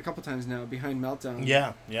think he's done it a couple times now behind Meltdown.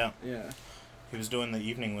 Yeah. Yeah. He was doing the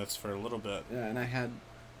evening lifts for a little bit. Yeah, and I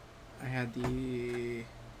had the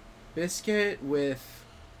biscuit with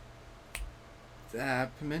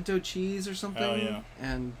pimento cheese or something. Oh, yeah.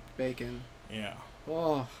 And bacon. Yeah.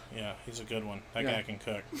 Oh, Yeah, he's a good one. That Yeah. guy can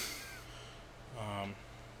cook.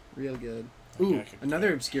 real good. That Ooh, guy can another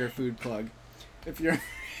cook. obscure food plug. If you're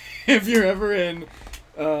if you're ever in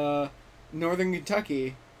northern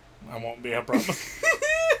Kentucky I won't be a problem.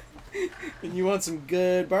 and you want some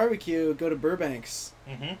good barbecue, go to Burbank's.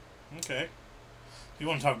 Okay. If you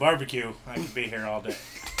want to talk barbecue, I could be here all day.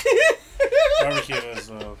 Barbecue is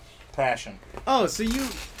a passion. Oh, so you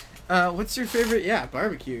what's your favorite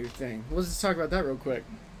barbecue thing? Let's just talk about that real quick.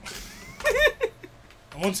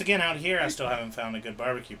 Once again, out here, I still haven't found a good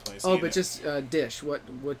barbecue place. Oh, either. but just dish.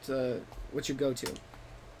 What's your go-to?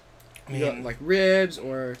 I You got, mean, like ribs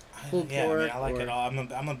or pulled yeah, pork? I mean, I like or... it all.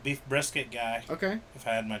 I'm a beef brisket guy. Okay. If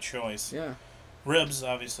I had my choice, Yeah. ribs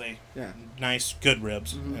obviously. Yeah. Nice, good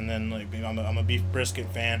ribs, Mhm. and then like I'm a beef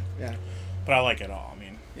brisket fan. Yeah. But I like it all. I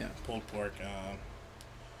mean, Yeah. pulled pork,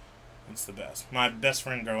 it's the best. My best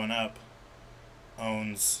friend growing up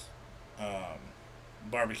owns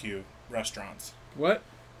barbecue restaurants. What?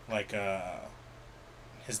 Like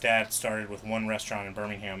his dad started with one restaurant in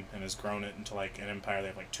Birmingham and has grown it into like an empire. They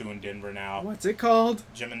have like 2 in Denver now. What's it called?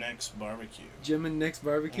 Jim and Nick's Barbecue. Jim and Nick's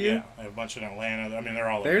Barbecue? Yeah, they have a bunch in Atlanta. I mean, they're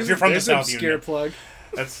all over. There's If you're from the there's an South, you obscure know. plug.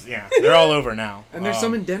 That's they're all over now. And there's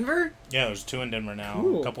some in Denver? Yeah, there's 2 in Denver now.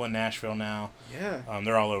 Cool. A couple in Nashville now. Yeah.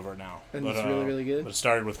 They're all over now. And it's really, really good? But it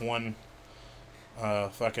started with one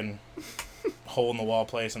fucking hole in the wall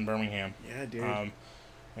place in Birmingham. Yeah, dude.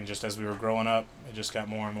 And just as we were growing up, it just got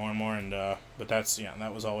more and more and more. And but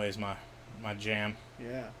that was always my jam.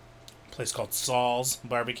 Yeah. A place called Saul's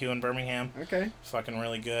Barbecue in Birmingham. Okay. Fucking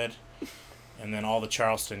really good. And then all the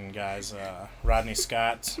Charleston guys, Rodney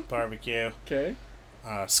Scott's Barbecue, Okay.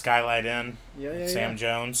 Skylight Inn, Yeah. Sam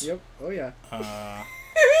Jones. Yep. Oh, yeah.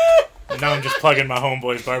 Now I'm just plugging my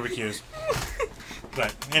homeboys' barbecues.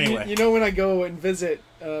 But anyway. You know, when I go and visit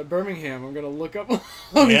Birmingham, I'm going to look up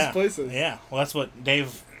all these places. Yeah. Well, that's what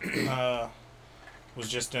Dave was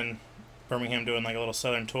just in Birmingham doing, like a little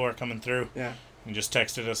southern tour coming through. Yeah. And just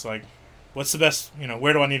texted us like, what's the best,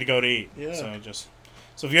 where do I need to go to eat? Yeah.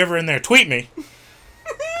 So if you're ever in there, tweet me.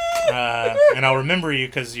 And I'll remember you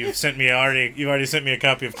because you've already sent me a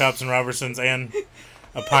copy of Cops and Robbersons and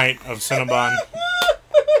a pint of Cinnabon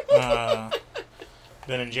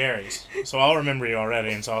Ben and Jerry's. So I'll remember you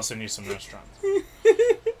already, and so I'll send you some restaurants.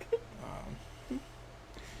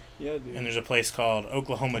 Yeah, dude. And there's a place called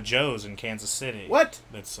Oklahoma Joe's in Kansas City. What?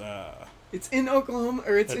 That's It's in Oklahoma,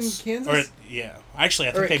 or it's in Kansas? Yeah. Actually,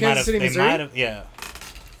 I Or think Kansas City, they Missouri? might have. Yeah.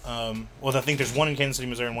 Well, I think there's one in Kansas City,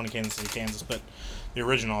 Missouri, and one in Kansas City, Kansas. But the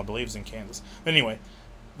original, I believe, is in Kansas. But anyway,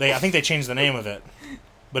 I think they changed the name of it.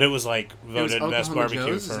 But it was like voted was best Oklahoma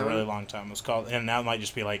barbecue Joe's? Is for that a really what- long time. It was called, and now it might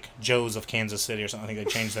just be like Joe's of Kansas City or something. I think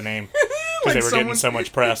they changed the name. because they were getting so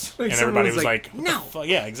much press, and everybody was like, "No,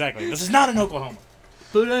 yeah, exactly. This is not in Oklahoma."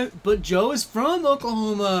 But Joe is from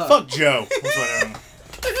Oklahoma. Fuck Joe. That's what I don't know.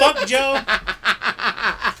 Fuck Joe.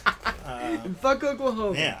 And fuck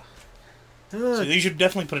Oklahoma. Yeah. So you should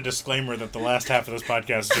definitely put a disclaimer that the last half of this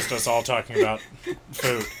podcast is just us all talking about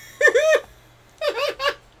food.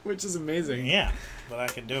 Which is amazing. Yeah, but I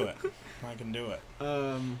can do it.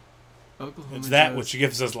 Oklahoma. It's that Joe's. which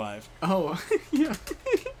gives us life. Oh, yeah.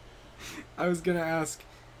 I was gonna ask.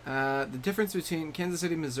 The difference between Kansas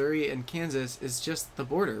City, Missouri, and Kansas is just the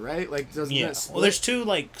border, right? Like, doesn't it split? Well, there's two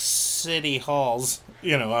like city halls,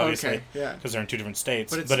 obviously, okay, yeah, because they're in two different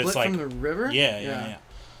states. But it's split like from the river. Yeah.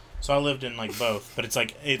 So I lived in like both, but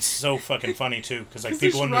it's so fucking funny too, because like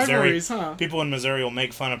people in Missouri will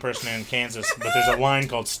make fun of a person in Kansas, but there's a line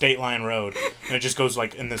called State Line Road, and it just goes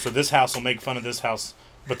like, so this house will make fun of this house,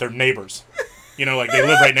 but they're neighbors, like they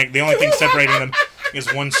live right next. The only thing separating them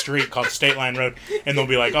is one street called State Line Road, and they'll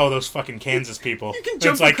be like, "Oh, those fucking Kansas people." You can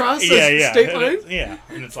jump across the state line.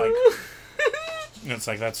 And it's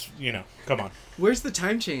like that's come on. Where's the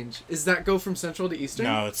time change? Is that go from Central to Eastern?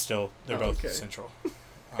 No, it's still they're both Central.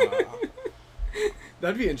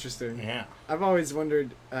 That'd be interesting. Yeah. I've always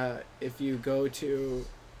wondered if you go to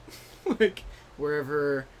like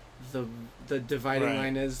wherever the dividing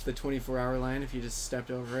line is, the 24-hour line, if you just stepped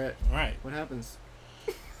over it. Right. What happens?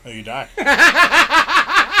 Oh, you die.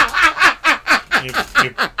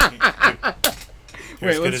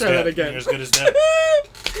 Wait, let's try that again. You're as good as dead.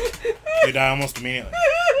 You die almost immediately.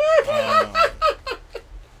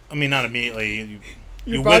 I mean, not immediately.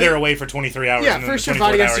 You wither away for 23 hours. Yeah, and then first the your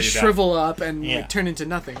body has to you shrivel up and like, turn into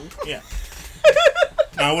nothing. Yeah.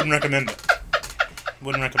 No, I wouldn't recommend it.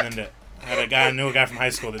 I knew a guy from high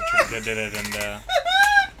school that did it, and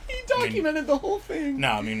he documented the whole thing.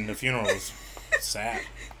 No, I mean the funeral was sad.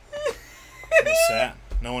 It was sad.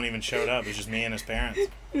 No one even showed up. It was just me and his parents.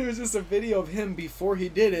 It was just a video of him before he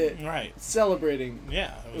did it. Right. Celebrating.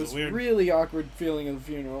 Yeah, it was weird. Really awkward feeling of the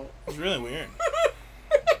funeral. It was really weird.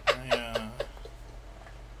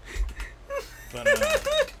 But,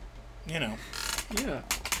 Yeah.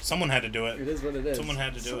 Someone had to do it. It is what it is. Someone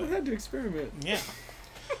had to do it. Someone had to experiment. Yeah.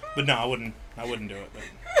 But no, I wouldn't do it. But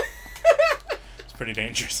it's pretty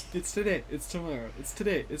dangerous. It's today. It's tomorrow. It's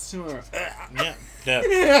today. It's tomorrow. Yeah. Death.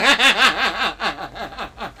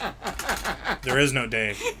 There is no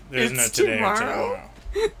day. There is no today or tomorrow.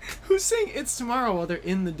 Who's saying it's tomorrow while they're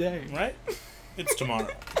in the day? Right? It's tomorrow.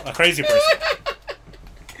 A crazy person.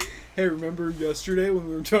 Hey, remember yesterday when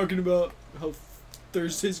we were talking about how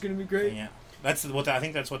Thursday's gonna be great? Yeah. I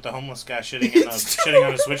think that's what the homeless guy shitting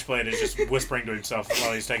on a switchblade is, just whispering to himself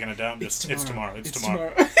while he's taking a dump. It's tomorrow. It's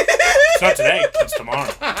tomorrow. It's not today. It's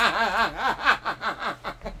tomorrow.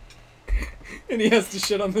 And he has to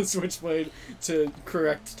shit on the switchblade to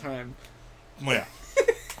correct time. Well, yeah.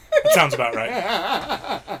 That sounds about right.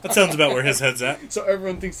 That sounds about where his head's at. So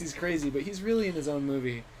everyone thinks he's crazy, but he's really in his own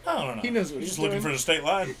movie. I don't know. He knows what he's just doing. looking for the state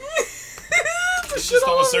line. He's just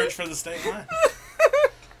on a search for the state line.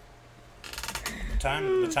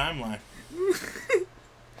 The timeline.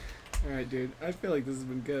 Alright, dude. I feel like this has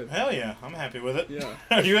been good. Hell yeah. I'm happy with it. Yeah.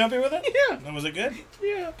 Are you happy with it? Yeah. Was it good?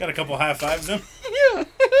 Yeah. Got a couple high fives in? Yeah.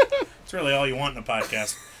 It's really all you want in a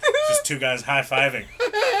podcast. Just two guys high-fiving.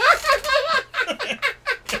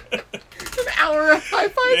 An hour of high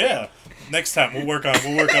five. Yeah. Next time we'll work up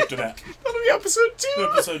to that. That'll be episode 2.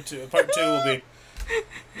 Episode 2. Part 2 will be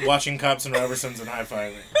watching Cops and Robbersons and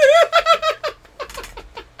high-fiving.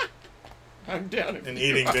 I'm down. And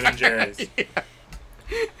eating Ben & Jerry's. Yeah.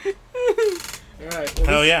 Alright. Well,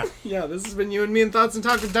 hell yeah. Yeah, this has been You and Me and Thoughts and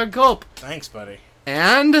Talk with Doug Culp. Thanks, buddy.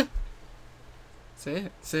 And... Say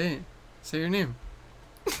it. Say your name.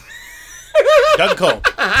 Doug Culp.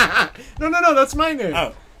 No, that's my name.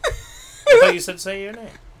 Oh. I thought you said say your name.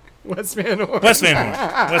 Wes Van Horn. Wes Van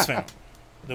Horn.